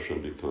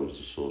Varnashram becomes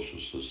the social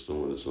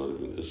system when it's not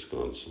even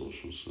ISKCON's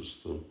social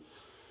system.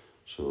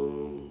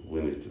 So we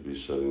need to be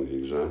setting the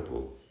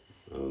example.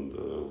 And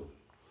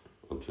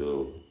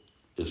until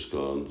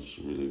ISKCON's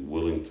really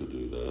willing to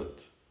do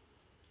that,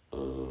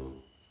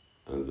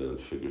 and then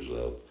figures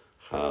out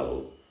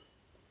how,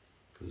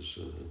 because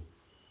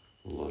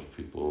a lot of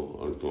people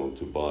aren't going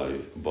to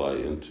buy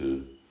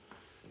into,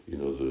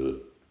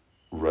 the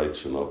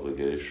rights and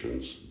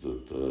obligations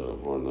that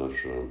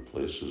Varnashram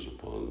places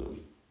upon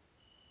them.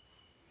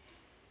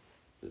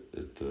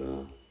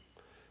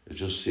 It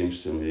just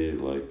seems to me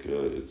like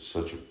it's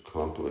such a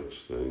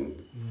complex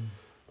thing.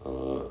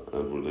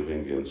 And we're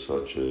living in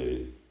such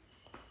a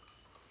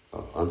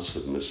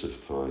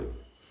unsubmissive time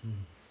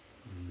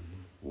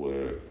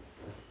where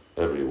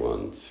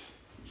everyone's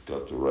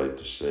got the right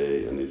to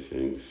say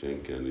anything,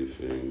 think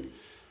anything,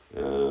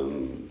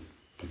 and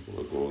people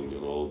are going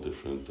in all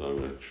different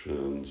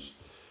directions.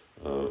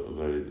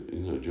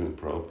 During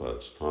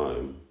Prabhupada's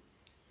time,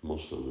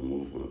 most of the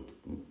movement,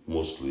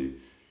 mostly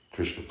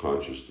Krishna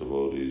conscious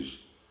devotees,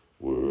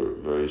 were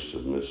very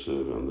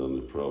submissive, and then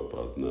the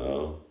Prabhupada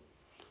now,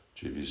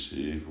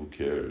 GBC, who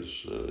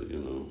cares?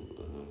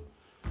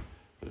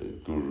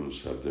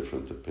 Gurus have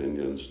different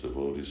opinions,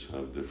 devotees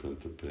have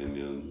different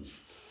opinions.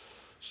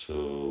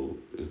 So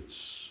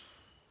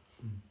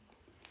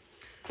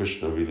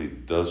Krishna really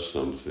does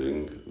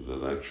something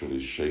that actually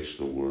shakes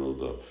the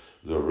world up.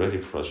 They're already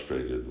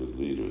frustrated with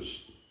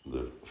leaders.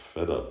 They're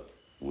fed up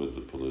with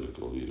the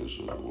political leaders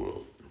of the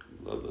world.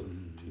 Other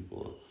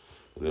people,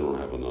 they don't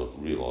have a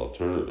real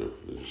alternative.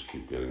 They just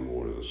keep getting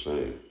more of the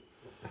same.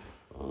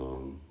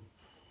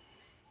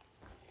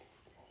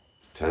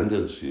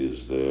 Tendency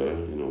is there,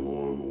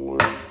 more and more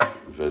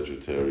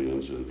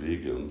vegetarians and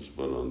vegans,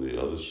 but on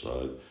the other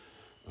side,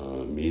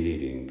 meat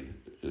eating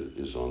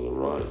is on the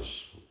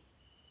rise,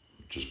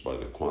 just by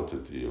the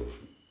quantity of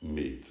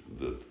meat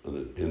that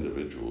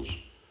individuals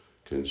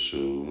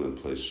consume in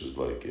places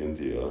like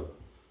India.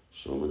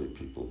 So many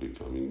people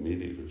becoming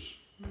meat eaters.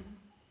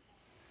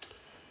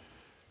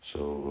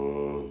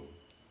 So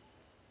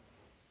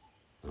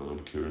I'm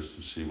curious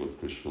to see what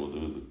Krishna will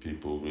do, that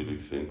people really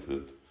think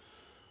that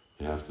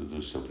they have to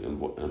do something,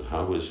 and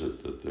how is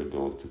it that they're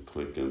going to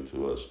click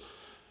into us?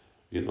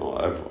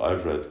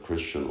 I've read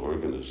Christian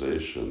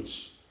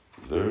organizations.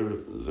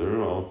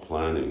 They're all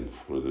planning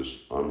for this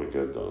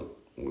Armageddon,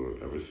 where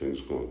everything's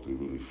going to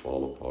really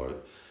fall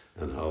apart,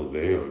 and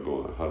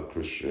how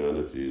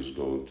Christianity is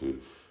going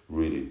to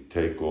really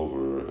take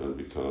over and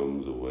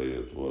become the way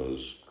it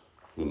was,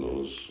 who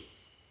knows,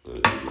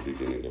 in the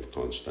beginning of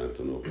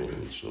Constantinople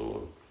and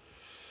so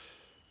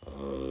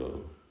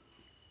on.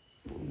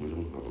 We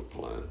don't have a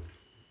plan.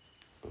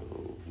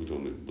 We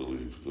don't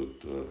believe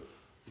that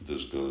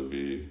there's going to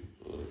be,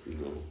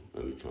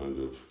 any kind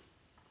of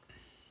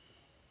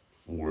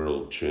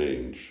world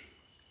change.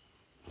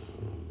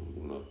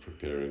 We're not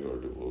preparing our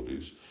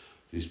devotees.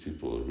 These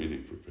people are really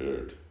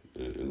prepared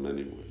in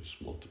many ways,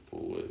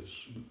 multiple ways.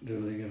 Do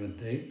they give a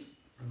date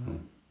for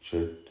that?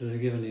 Say? Do they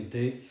give any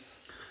dates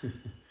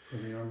for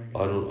the Armageddon?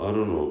 I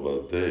don't know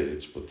about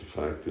dates, but the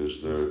fact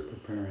is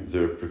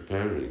they're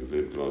preparing.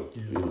 They've got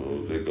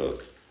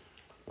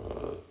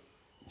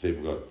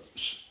they've got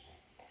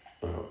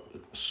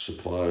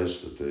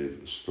supplies that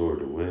they've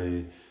stored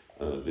away.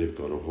 They've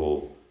got a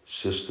whole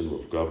system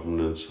of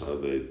governance, how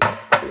they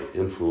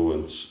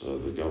influence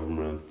the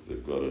government.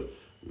 They've got a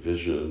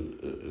vision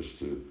as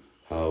to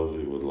how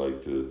they would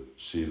like to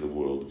see the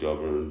world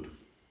governed.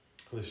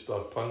 Are they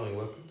stockpiling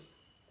weapons?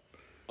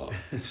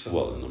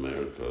 Well, in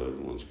America,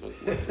 everyone's got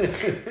weapons.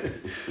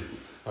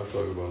 I'm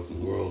talking about the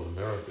world.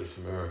 America's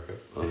America.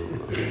 I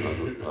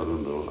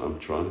don't know. I'm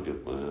trying to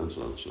get my hands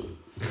on some.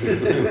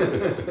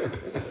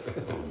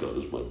 All I've got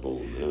is my bow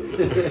and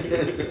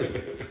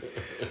arrow.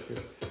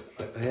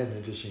 I had an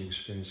interesting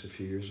experience a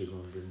few years ago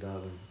in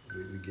Vrindavan.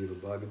 We gave a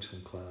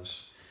Bhagavatam class.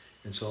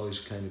 It's always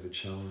kind of a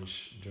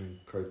challenge during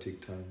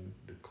Kartik time,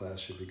 the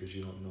class, because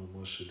you don't know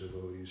most of the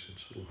devotees.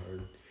 It's a little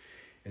hard.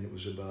 And it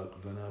was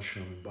about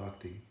Vanashram and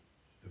Bhakti,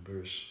 the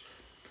verse.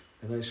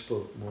 And I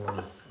spoke more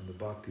on the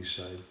Bhakti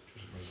side, which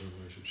was my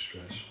memories of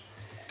stress.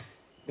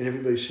 And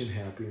everybody seemed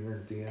happy. And then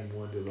at the end,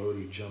 one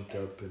devotee jumped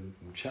up and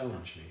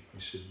challenged me.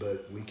 He said,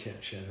 but we can't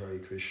chant Hare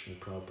Krishna.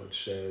 Prabhupada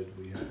said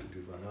we have to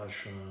do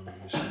Vanashram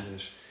and this and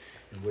this.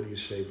 And what do you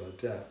say about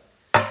that?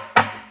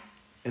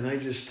 And I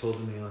just told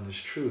him the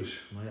honest truth.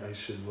 I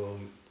said, well,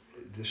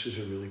 this is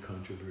a really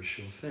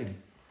controversial thing.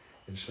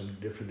 And some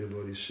different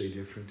devotees say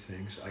different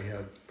things. I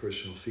have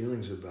personal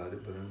feelings about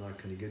it, but I'm not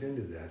going to get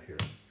into that here.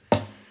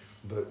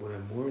 But what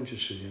I'm more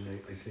interested in,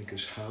 I think,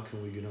 is how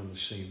can we get on the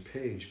same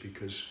page?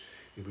 Because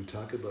if we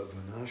talk about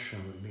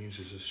Vanashram, it means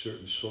there's a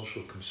certain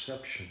social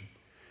conception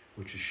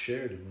which is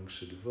shared amongst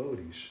the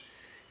devotees.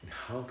 And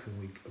how can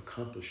we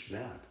accomplish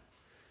that?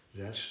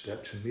 That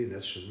to me,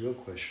 that's the real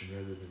question,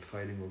 rather than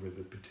fighting over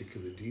the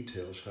particular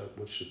details.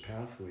 What's the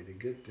pathway to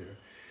get there?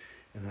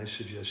 And I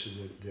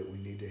suggested that we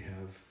need to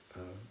have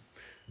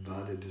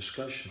Vada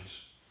discussions,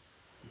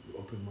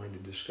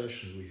 open-minded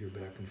discussions. We hear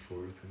back and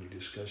forth and we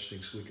discuss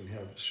things so we can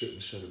have a certain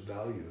set of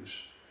values.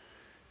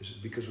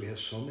 Because we have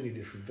so many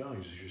different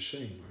values, as you're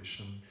saying, Mari.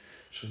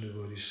 Some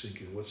devotees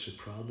thinking, what's the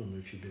problem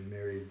if you've been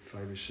married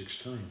 5 or 6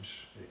 times?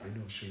 I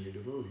know senior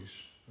devotees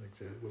like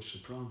that. What's the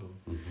problem?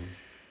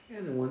 Mm-hmm.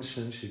 And in one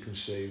sense, you can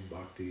say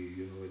bhakti,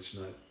 it's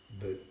not.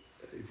 But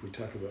if we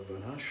talk about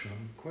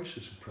Vanashram, of course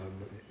it's a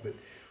problem. But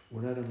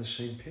we're not on the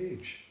same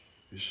page.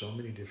 There's so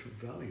many different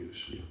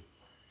values. Yeah.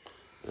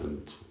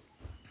 And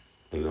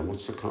then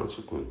what's the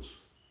consequence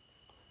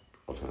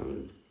of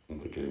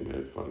getting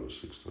married 5 or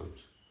 6 times?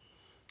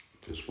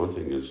 Because one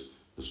thing is,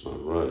 it's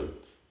not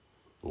right,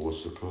 but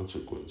what's the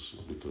consequence?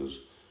 Because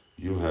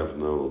you have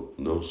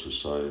no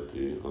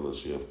society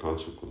unless you have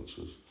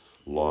consequences.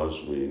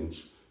 Laws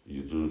means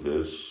you do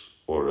this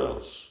or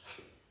else,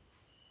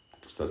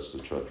 because that's the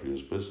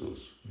Kshatriya's business.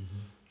 Mm-hmm.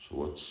 So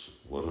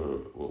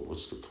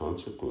what's the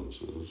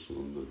consequences?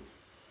 And that,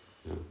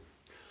 yeah.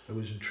 I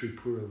was in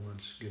Tripura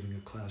once giving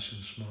a class in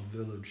a small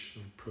village,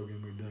 a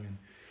program we were doing, and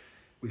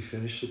we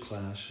finished the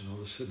class, and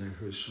all of a sudden I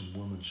heard some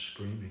woman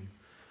screaming,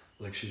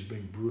 like she's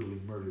being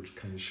brutally murdered,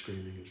 kind of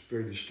screaming. It's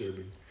very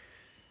disturbing.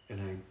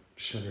 And I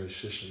sent her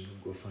assistant to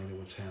go find out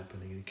what's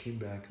happening, and he came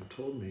back and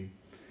told me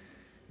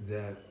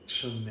that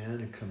some man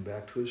had come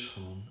back to his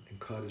home and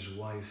caught his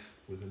wife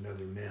with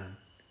another man.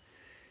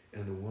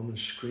 And the woman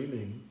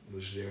screaming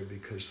was there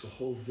because the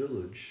whole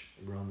village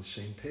were on the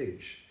same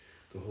page.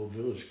 The whole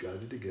village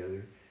gathered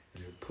together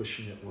and they were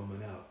pushing that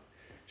woman out.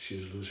 She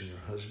was losing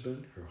her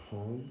husband, her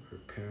home, her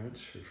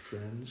parents, her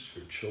friends,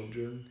 her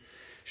children.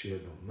 She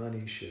had no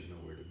money, she had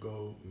nowhere to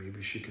go.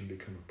 Maybe she can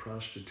become a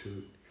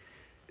prostitute.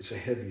 It's a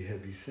heavy,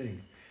 heavy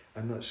thing.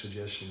 I'm not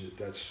suggesting that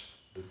that's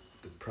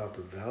the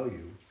proper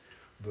value,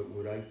 but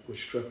what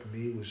struck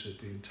me was that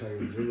the entire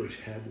village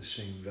had the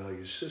same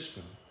value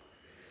system.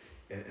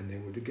 And they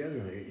were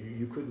together.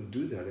 You couldn't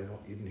do that. I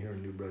don't even here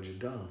in New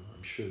Brajadam.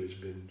 I'm sure there's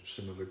been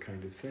some other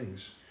kind of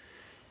things.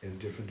 And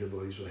different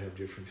devotees will have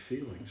different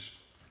feelings.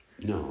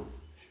 No,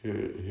 here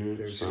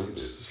it's not.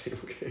 It's the same,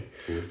 okay.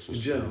 Here it's In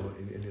general,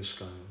 in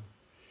ISKCON.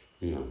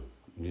 Yeah.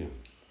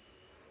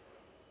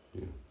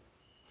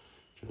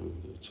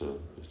 It's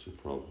a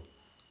problem.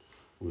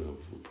 We have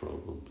a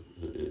problem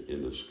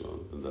in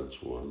ISKCON, and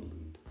that's one.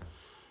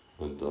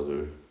 And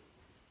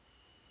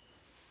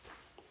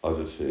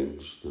other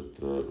things that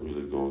are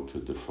really going to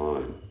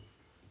define,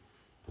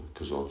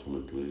 because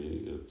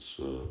ultimately it's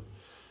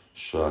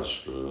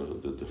Shastra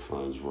that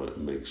defines what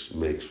makes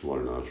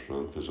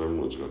Varnashram, because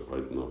everyone's got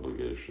rights and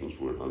obligations.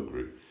 We're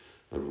hungry.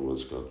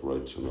 Everyone's got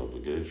rights and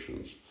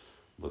obligations,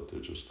 but they're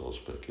just all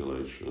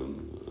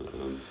speculation.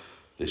 And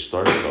they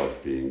started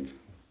off being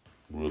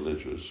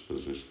religious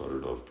because they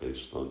started off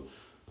based on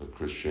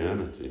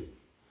Christianity,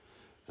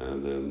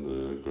 and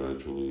then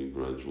gradually,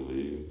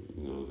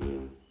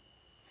 they're,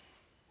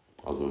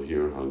 although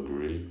here in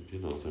Hungary,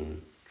 they're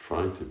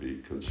trying to be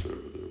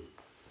conservative.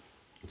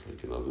 It's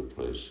like in other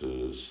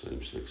places,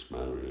 same-sex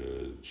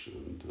marriage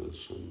and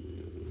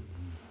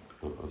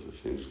some other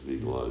things,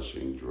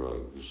 legalizing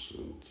drugs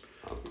and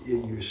alcohol. Yeah,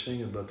 you were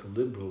saying about the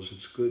liberals,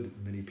 it's good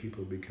that many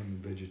people become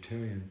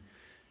vegetarian,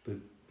 but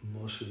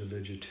most of the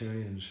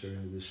vegetarians are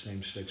into the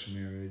same-sex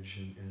marriage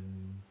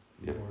and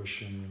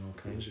abortion and all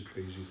kinds of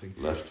crazy things.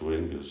 Left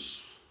wing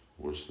is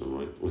worse than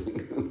right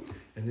wing.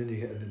 And then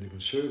the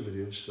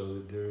conservatives, so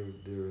that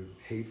they're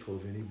hateful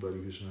of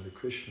anybody who's not a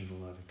Christian.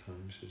 A lot of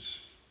times,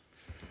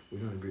 we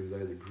don't agree with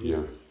either group.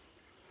 Yeah.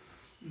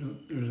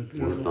 There's a We're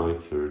beautiful.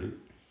 9:30.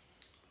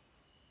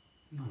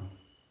 No.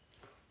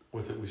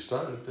 With it, we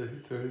started at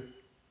 8:30.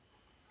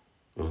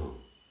 Oh,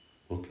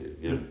 okay,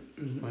 yeah.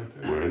 There's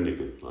We're ending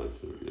at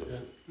 9:30.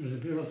 Yeah. a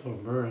beautiful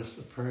verse,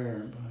 a prayer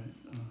by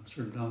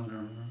Sir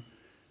Damodar.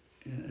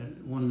 At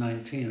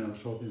 119, I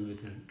was hoping we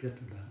could get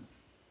to that.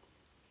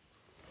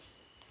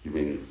 You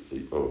mean,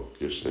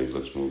 you're saying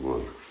let's move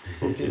on.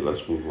 Okay,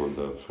 let's move on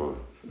that far.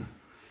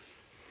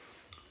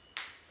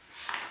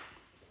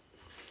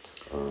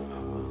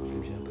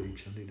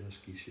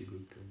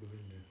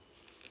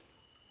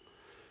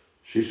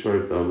 Śrī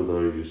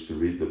Caitanya used to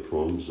read the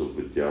poems of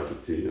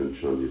Vidyapati and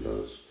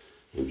Chandidas,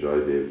 and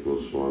Jayadev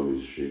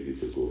Goswami's Śrī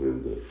Gita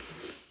Govinda.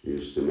 He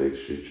used to make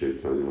Śrī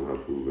Caitanya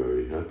Mahaprabhu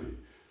very happy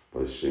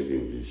by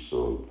singing these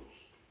songs.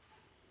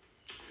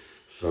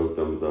 Śrī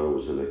Caitanya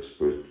was an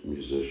expert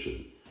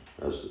musician,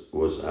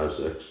 was as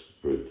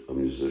expert a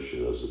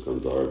musician as the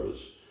Gandharvas,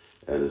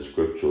 and in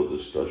scriptural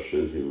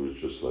discussion he was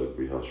just like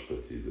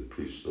Brihaspati, the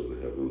priest of the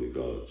heavenly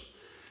gods.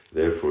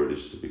 Therefore it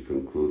is to be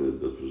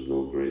concluded that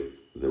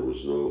there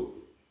was no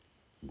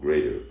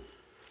greater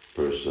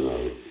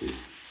personality.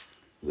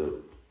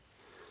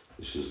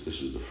 This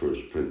is the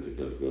first printing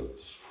I've got,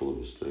 it's full of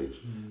mistakes.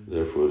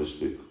 Therefore it is to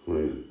be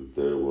concluded that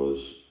there was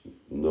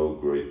no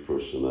great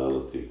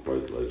personality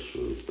quite like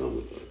Śrī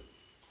Damodar.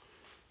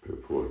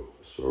 Purport.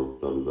 Śrī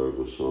Damodar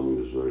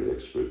Goswami was very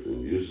expert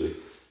in music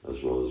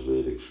as well as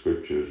Vedic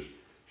scriptures.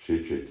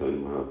 Śrī Caitanya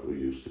Mahaprabhu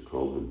used to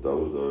call him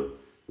Damodar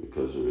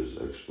because of his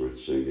expert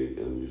singing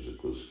and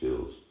musical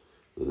skills.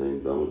 The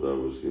name Damodar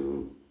was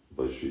given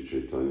by Śrī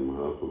Caitanya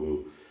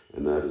Mahaprabhu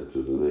and added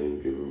to the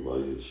name given by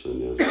his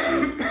sannyasi.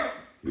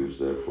 He was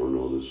therefore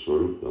known as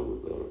Swarup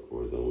Damodar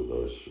or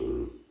Damodar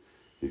Swarup.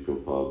 He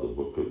compiled a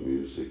book of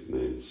music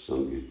named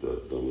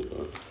Sangita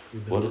Damodar.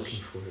 We've been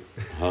looking for it.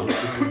 Huh?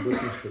 We've been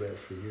looking for that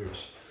for years.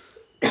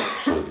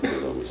 Sangita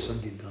Damodar.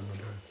 Sangita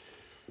Damodar.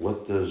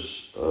 What does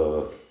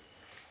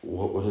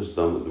what is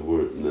the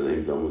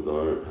name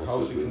Damodar? How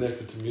is it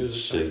connected to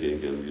music?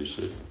 Singing and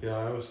music. Yeah,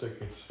 I was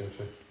thinking the same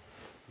thing.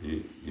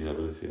 You have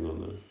anything on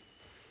that?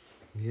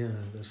 Yeah,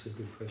 that's a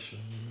good question.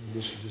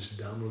 This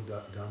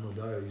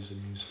Damodar usually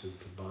means to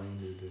bind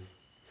the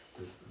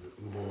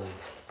udara,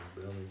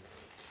 the belly.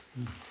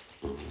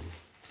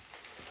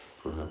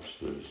 Perhaps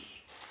there's.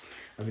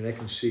 I mean, I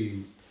can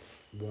see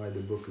why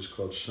the book is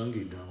called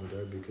Sangeet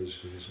Damodar, because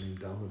his name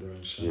Damodar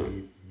and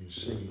Sangeet means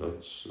singing.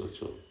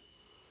 That's all.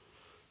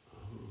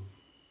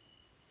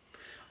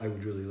 I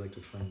would really like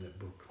to find that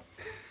book.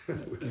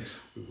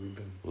 We've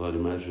been. Well, I'd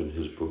imagine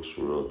his books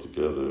were all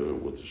together,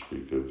 what to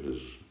speak of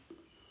his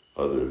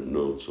other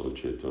notes on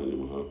Chaitanya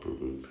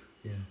Mahaprabhu.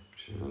 Yeah,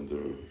 sure. And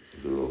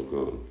they're all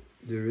gone.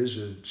 There is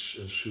a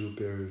Sri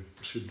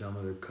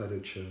Damodar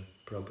Kadacha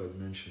Prabhupada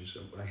mentions.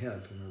 I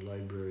have in our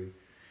library.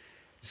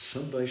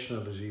 Some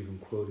Vaishnavas even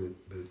quote it,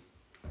 but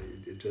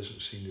it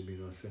doesn't seem to be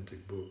an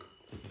authentic book.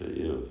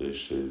 They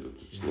say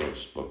that it's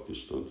lost.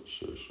 Bhaktisiddhanta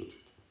Saraswati.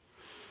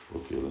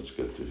 Okay, let's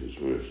get to his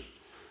verse.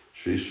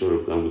 Sri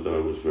Swarup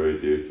Damodar was very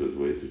dear to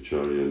Advaita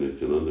Acharya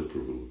Nityananda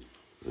Prabhu,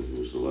 and he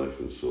was the life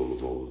and soul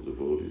of all the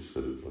devotees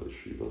headed by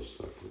Sri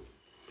Thakur.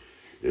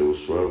 It was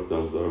Swarup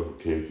Damodar who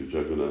came to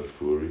Jagannath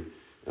Puri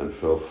and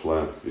fell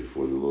flat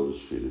before the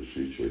lotus feet of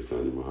Śrī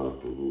Caitanya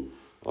Mahaprabhu,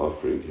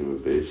 offering him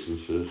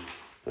obeisances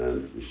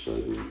and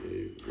reciting a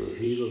verse.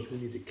 Halo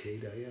Dunita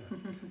Kedaya.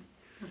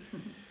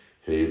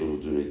 Halo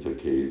Dunita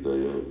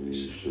Kedaya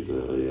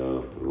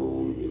Vishadaya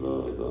Prom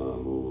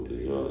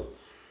Viladamodaya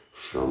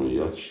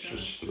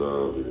Shramayachastra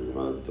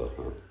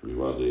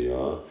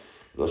Vivadaya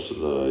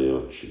Rasadaya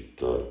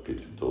Chittar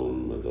Pitton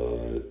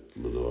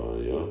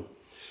Madaya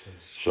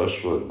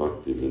Shashvat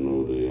Bhakti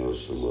Vinodaya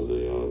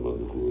Samadaya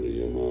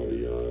Madhurya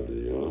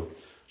Mariadaya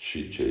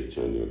Śrī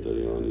Caitanya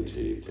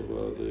Dayanite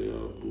Tavadaya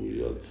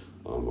Bhuyat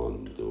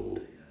Amando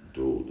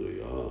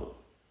Dodaya.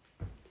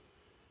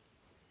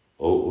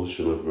 O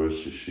Ocean of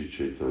Mercy, Śrī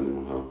Caitanya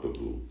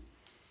Mahaprabhu,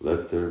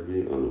 let there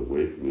be an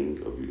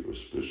awakening of your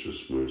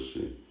auspicious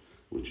mercy,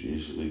 which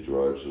easily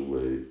drives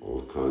away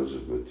all kinds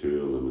of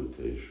material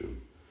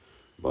limitation.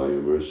 By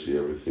your mercy,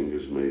 everything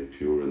is made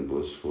pure and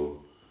blissful.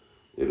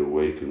 It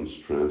awakens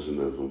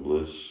transcendental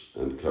bliss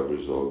and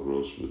covers all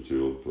gross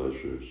material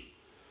pleasures.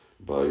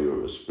 By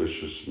your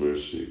auspicious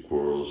mercy,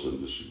 quarrels and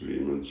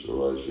disagreements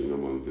arising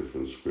among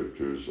different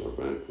scriptures are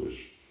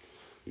vanquished.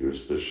 Your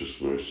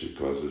auspicious mercy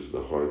causes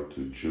the heart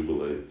to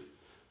jubilate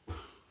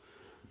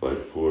by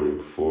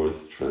pouring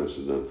forth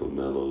transcendental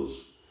mellows.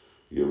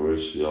 Your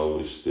mercy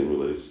always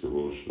stimulates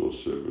devotional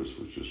service,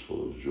 which is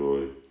full of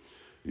joy.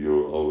 You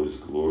are always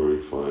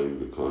glorifying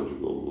the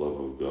conjugal love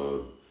of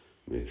God.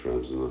 May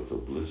transcendental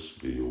bliss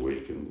be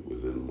awakened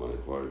within my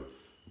heart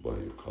by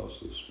your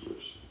causeless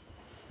mercy.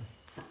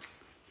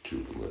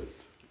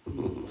 Jubilate.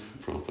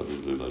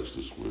 Prabhupada really likes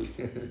this word,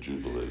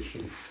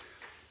 jubilation.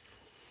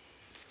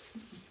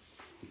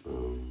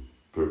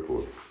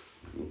 Purport.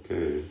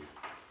 Okay.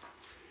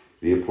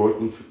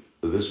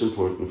 This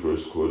important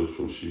verse quoted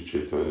from Śrī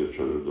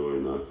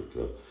Caitanya-caritāmṛta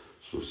Nataka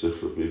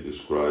specifically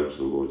describes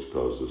the Lord's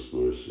causeless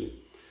mercy.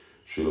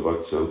 Srila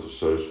Bhaktisiddhanta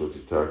Saraswati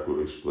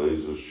Thakur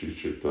explains that Śrī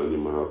Caitanya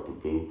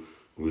Mahaprabhu,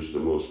 who is the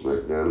most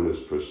magnanimous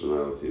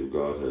personality of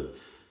Godhead,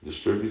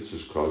 distributes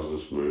his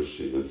causeless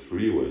mercy in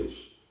three ways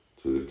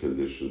to the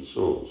conditioned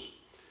souls.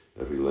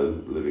 Every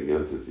living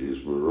entity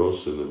is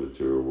morose in the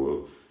material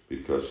world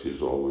because he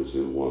is always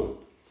in want.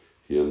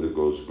 He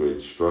undergoes great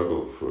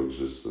struggle for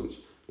existence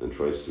and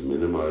tries to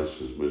minimize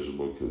his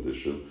miserable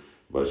condition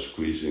by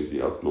squeezing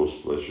the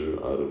utmost pleasure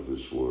out of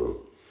this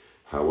world.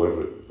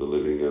 However, the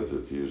living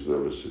entity is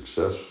never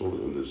successful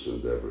in this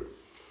endeavor.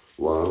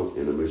 While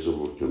in a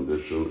miserable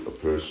condition, a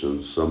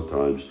person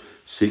sometimes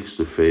seeks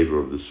the favor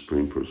of the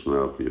Supreme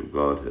Personality of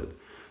Godhead,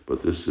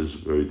 but this is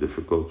very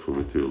difficult for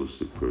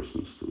materialistic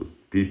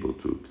people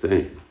to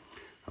obtain.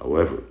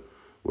 However,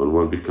 when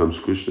one becomes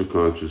Krishna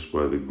conscious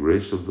by the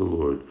grace of the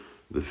Lord,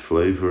 the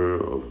flavor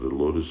of the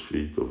lotus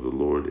feet of the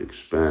Lord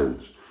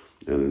expands,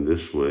 and in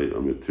this way a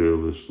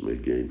materialist may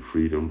gain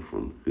freedom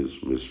from his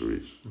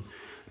miseries.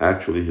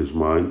 Actually, his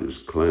mind is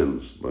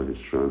cleansed by his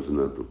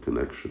transcendental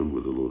connection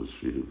with the lotus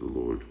feet of the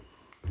Lord.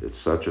 At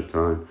such a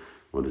time,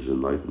 one is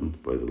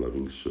enlightened by the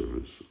loving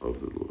service of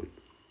the Lord.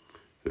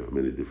 There are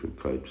many different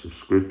types of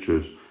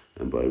scriptures,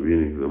 and by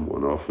reading them,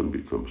 one often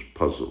becomes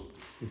puzzled.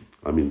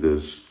 I mean,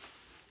 this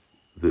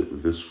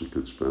we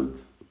could spend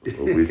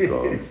a week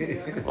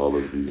on, all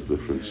of these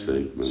different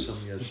statements,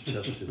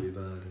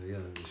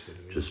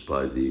 just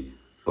by the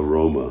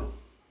aroma.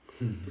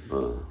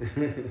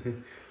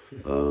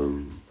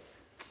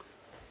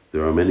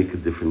 There are many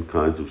different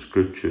kinds of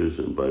scriptures,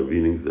 and by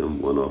reading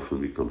them, one often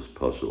becomes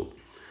puzzled.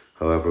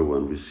 However,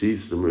 when one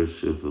receives the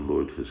mercy of the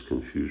Lord, his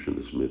confusion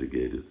is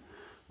mitigated.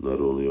 Not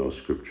only are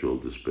scriptural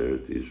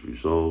disparities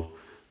resolved,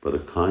 but a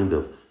kind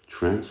of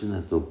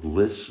transcendental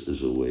bliss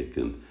is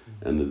awakened,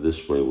 and in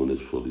this way one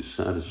is fully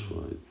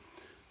satisfied.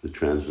 The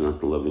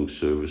transcendental loving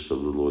service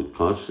of the Lord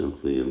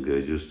constantly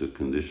engages the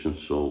conditioned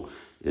soul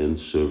in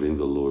serving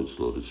the Lord's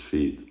lotus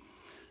feet.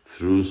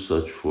 Through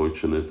such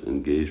fortunate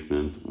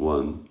engagement,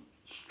 one's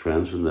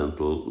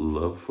transcendental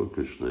love for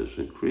Krishna is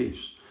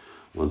increased.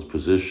 One's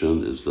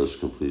position is thus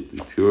completely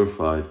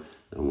purified,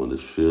 and one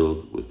is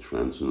filled with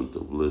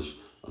transcendental bliss,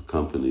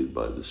 accompanied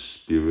by the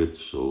spirit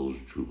soul's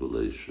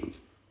jubilation.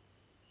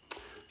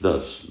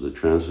 Thus, the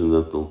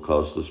transcendental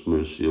causeless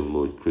mercy of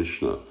Lord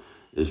Krishna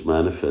is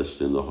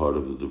manifest in the heart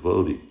of the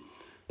devotee.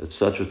 At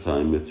such a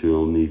time,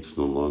 material needs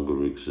no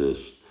longer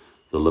exist.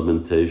 The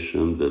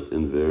lamentation that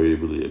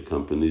invariably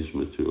accompanies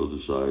material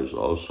desires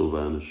also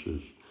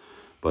vanishes.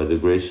 By the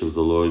grace of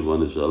the Lord,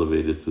 one is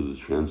elevated to the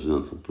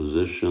transcendental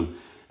position,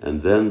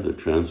 and then the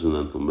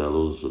transcendental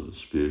mellows of the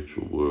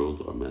spiritual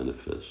world are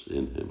manifest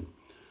in him.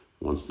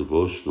 One's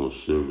devotional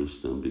service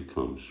then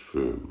becomes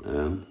firm,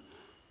 and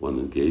one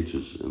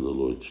engages in the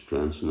Lord's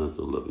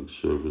transcendental loving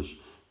service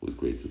with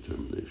great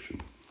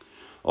determination.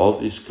 All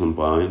these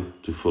combine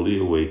to fully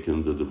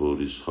awaken the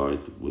devotee's heart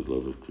with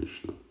love of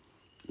Krishna.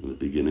 In the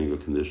beginning, a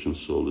conditioned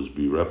soul is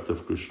bereft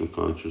of Krishna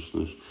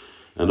consciousness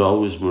and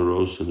always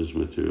morose in his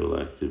material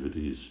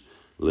activities.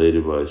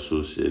 Later, by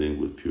associating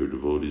with pure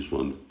devotees,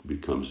 one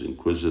becomes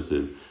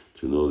inquisitive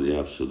to know the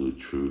absolute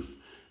truth.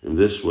 In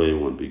this way,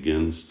 one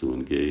begins to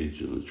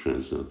engage in the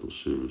transcendental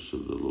service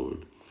of the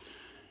Lord.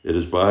 It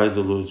is by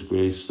the Lord's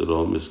grace that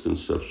all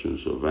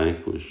misconceptions are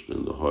vanquished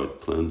and the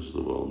heart cleansed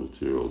of all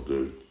material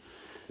dirt.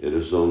 It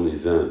is only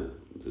then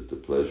that the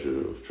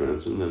pleasure of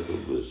transcendental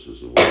bliss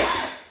is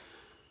awakened.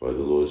 By the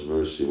Lord's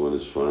mercy, one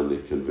is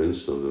finally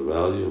convinced of the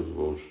value of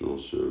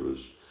devotional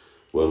service.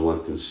 When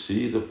one can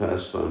see the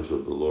pastimes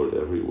of the Lord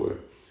everywhere,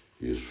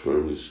 he is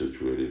firmly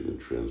situated in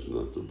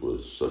transcendental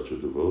bliss. Such a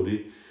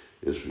devotee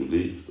is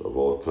relieved of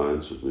all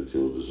kinds of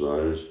material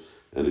desires,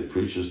 and he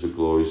preaches the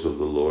glories of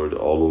the Lord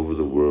all over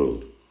the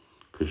world.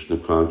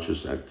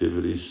 Krishna-conscious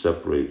activities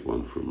separate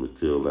one from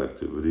material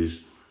activities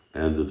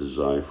and the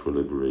desire for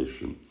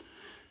liberation.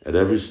 At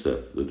every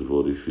step, the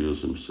devotee feels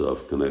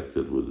himself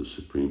connected with the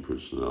Supreme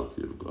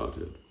Personality of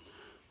Godhead.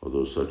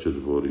 Although such a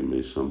devotee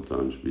may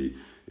sometimes be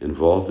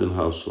involved in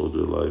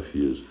householder life,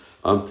 he is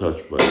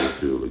untouched by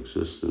material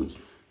existence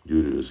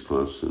due to his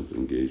constant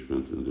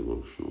engagement in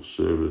devotional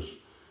service.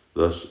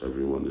 Thus,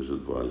 everyone is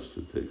advised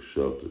to take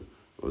shelter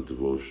of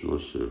devotional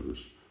service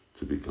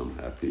to become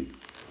happy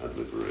and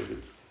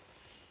liberated.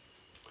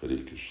 Hare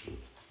Krishna.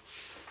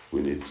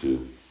 We need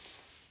to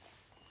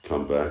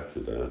come back to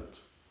that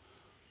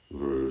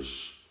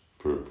verse,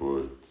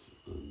 purport,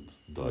 and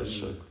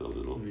dissect a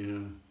little.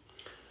 Yeah.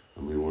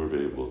 And we won't be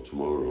able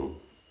tomorrow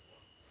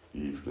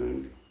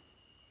evening.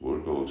 We're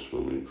going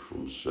swimming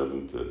from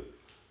 7 to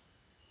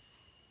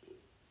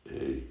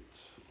 8.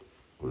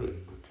 Or 8,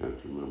 I can't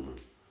remember.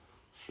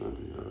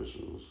 Shanti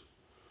Harrison was,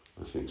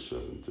 I think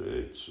 7 to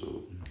 8,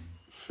 so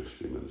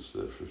 15 minutes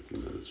there,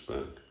 15 minutes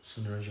back.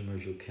 So Narendra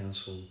Maharaj will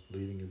cancel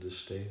leaving you to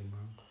stay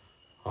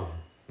tomorrow?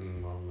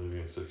 I'm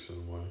leaving at 6 in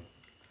the morning.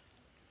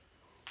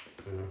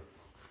 Yeah,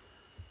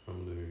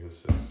 I'm leaving at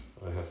 6.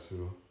 I have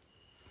to.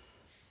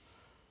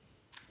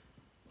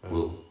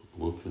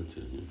 We'll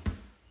continue.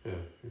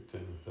 Yeah,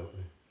 continue without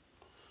me.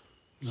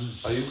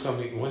 Nice. Are you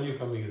coming? When are you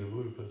coming to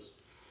Budapest?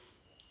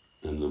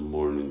 In the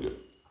morning,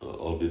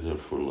 I'll be there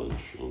for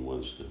lunch on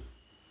Wednesday.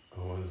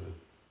 On Wednesday.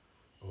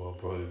 Oh, I'll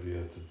probably be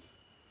at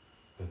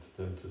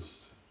the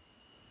dentist.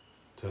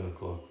 10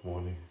 o'clock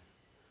morning.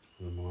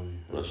 In the morning.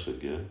 Rasa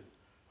again?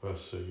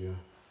 Rasa, yeah.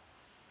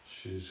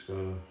 She's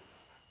gonna.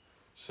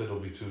 Said it'll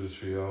be 2 to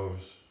 3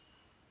 hours.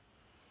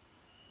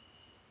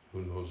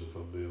 Who knows if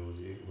I'll be able to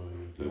eat when I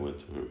get there. You went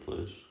to her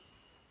place?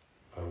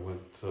 I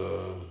went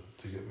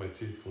to get my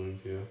teeth cleaned,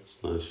 yeah. It's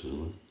nice,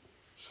 isn't it?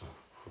 So,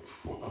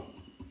 wow.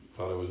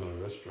 Thought I was in a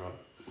restaurant.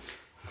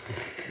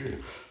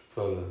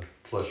 Thought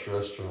a plush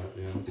restaurant,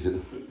 you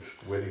know.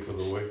 Waiting for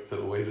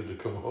the waiter to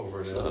come over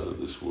and It's out of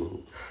this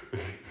world.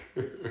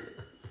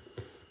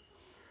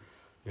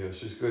 Yeah,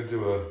 she's going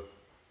to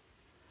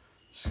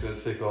she's going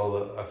to take all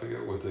the, I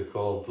forget what they're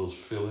called, those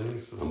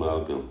fillings.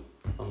 Amalgam.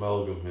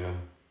 Amalgam, yeah.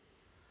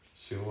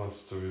 She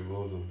wants to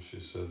remove them. She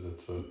said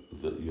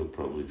That you'll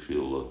probably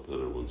feel a lot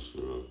better once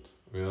they're out.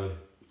 Really?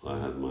 I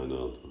had mine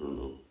out, I don't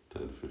know,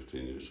 10,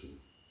 15 years ago.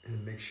 And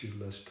it makes you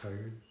less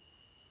tired?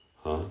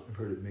 Huh? I've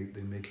heard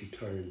they make you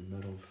tired,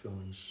 metal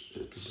fillings,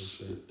 people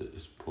say.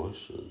 It's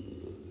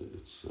poison,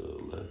 it's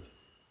lead.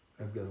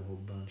 I've got a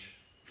whole bunch.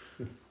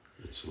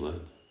 It's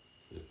lead.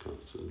 It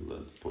comes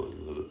lead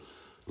poison.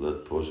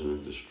 Lead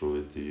poisoning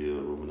destroyed the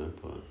Roman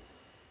Empire.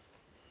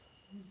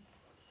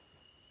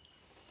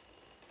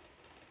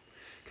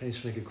 Can I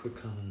just make a quick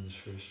comment on this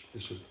verse?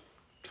 Just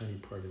a tiny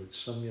part of it.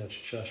 Samyat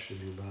Shastra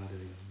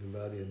Vivadaya.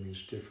 Vivadaya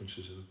means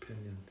differences of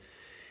opinion.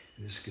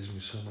 And this gives me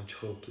so much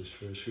hope, this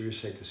verse. We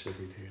recite this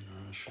every day in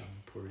our ashram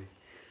Puri.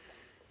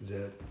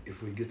 That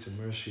if we get the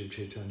mercy of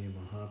Chaitanya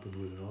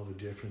Mahaprabhu and all the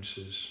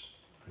differences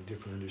and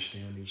different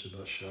understandings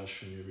about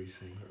Shastra and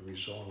everything are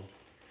resolved.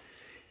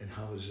 And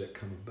how does that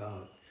come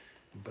about?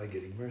 By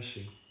getting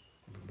mercy,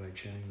 by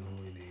chanting the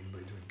holy name, by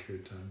doing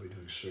kirtan, by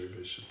doing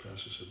service, the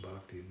process of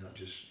bhakti, not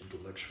just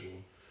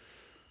intellectual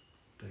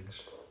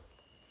things.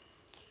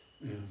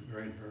 Yeah,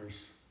 great verse.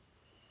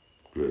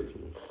 Great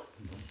verse.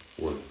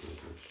 Wonderful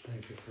verse.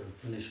 Thank you for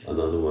finishing.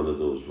 Another one of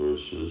those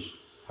verses.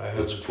 I have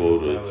It's this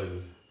quoted.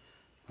 highlighted.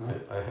 Huh?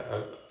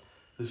 I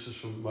this is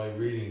from my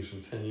readings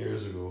from 10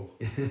 years ago.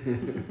 I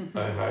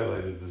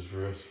highlighted this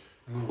verse.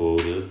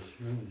 Quoted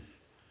Really?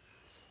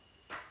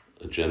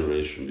 a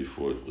generation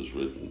before it was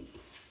written.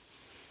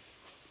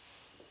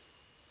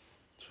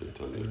 I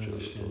don't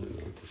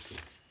understand.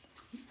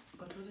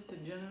 What was it, a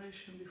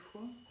generation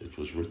before? It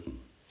was written.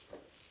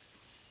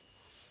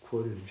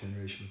 Quoted a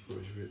generation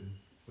before it was written.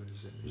 What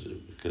does that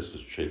mean? Because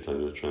it's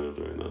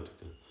Caitanya-caritāmṛta.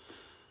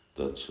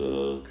 That's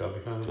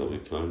Kavikarna.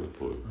 Kavikarna.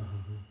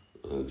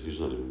 And he's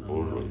not even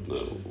born right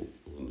now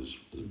when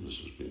this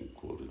is being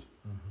quoted.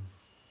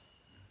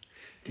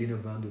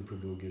 Dinabandhu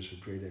Prabhu gives a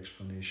great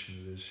explanation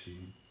of this. He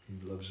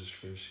loves his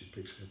verse, he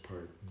picks it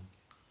apart and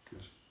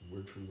gives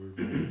word for word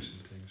meanings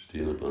and things.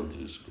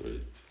 Dinabandhu is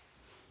great.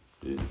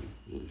 Really,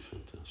 really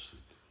fantastic.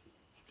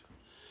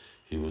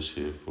 He was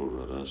here for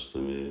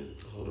Radhastami,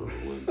 I don't know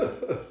when.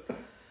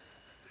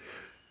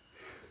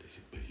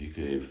 He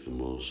gave the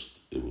most.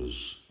 It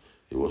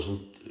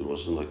wasn't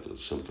like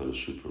some kind of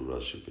super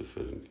rasika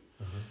thing.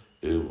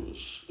 It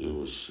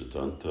was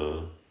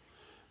Siddhanta,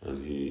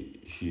 and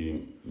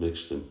he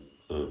mixed a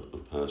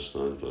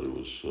pastime, but it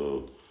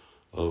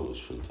was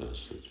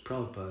fantastic.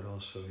 Prabhupada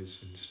also, in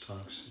his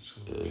talks.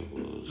 It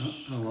was.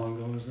 How long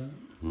ago was that?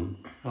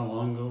 How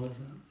long ago was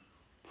that?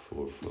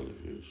 4 or 5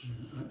 years.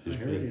 I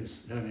heard he's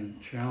having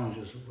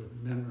challenges with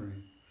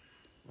memory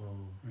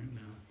right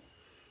now.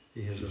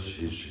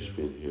 He's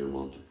been here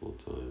multiple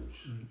times.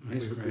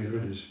 He's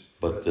great.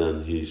 But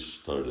then he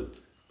started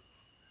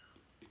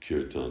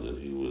kirtan and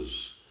he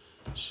was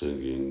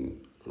singing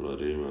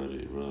Radhe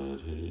Radhe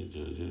Radhe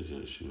Jai Jai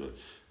Jai Shiva.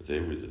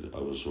 I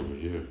was over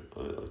here. I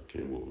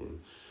came over.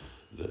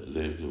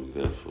 They were doing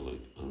that for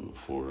like, I don't know,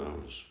 4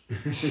 hours.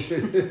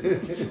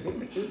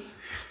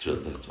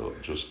 That's all,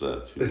 just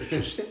that. He was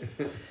just.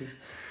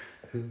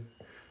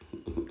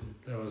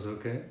 That was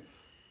okay?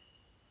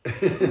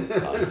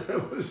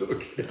 That was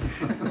okay.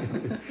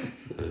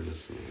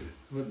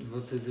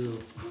 What to do?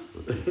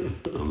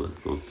 I'm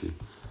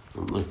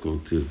not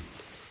going to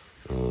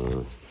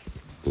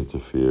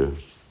interfere.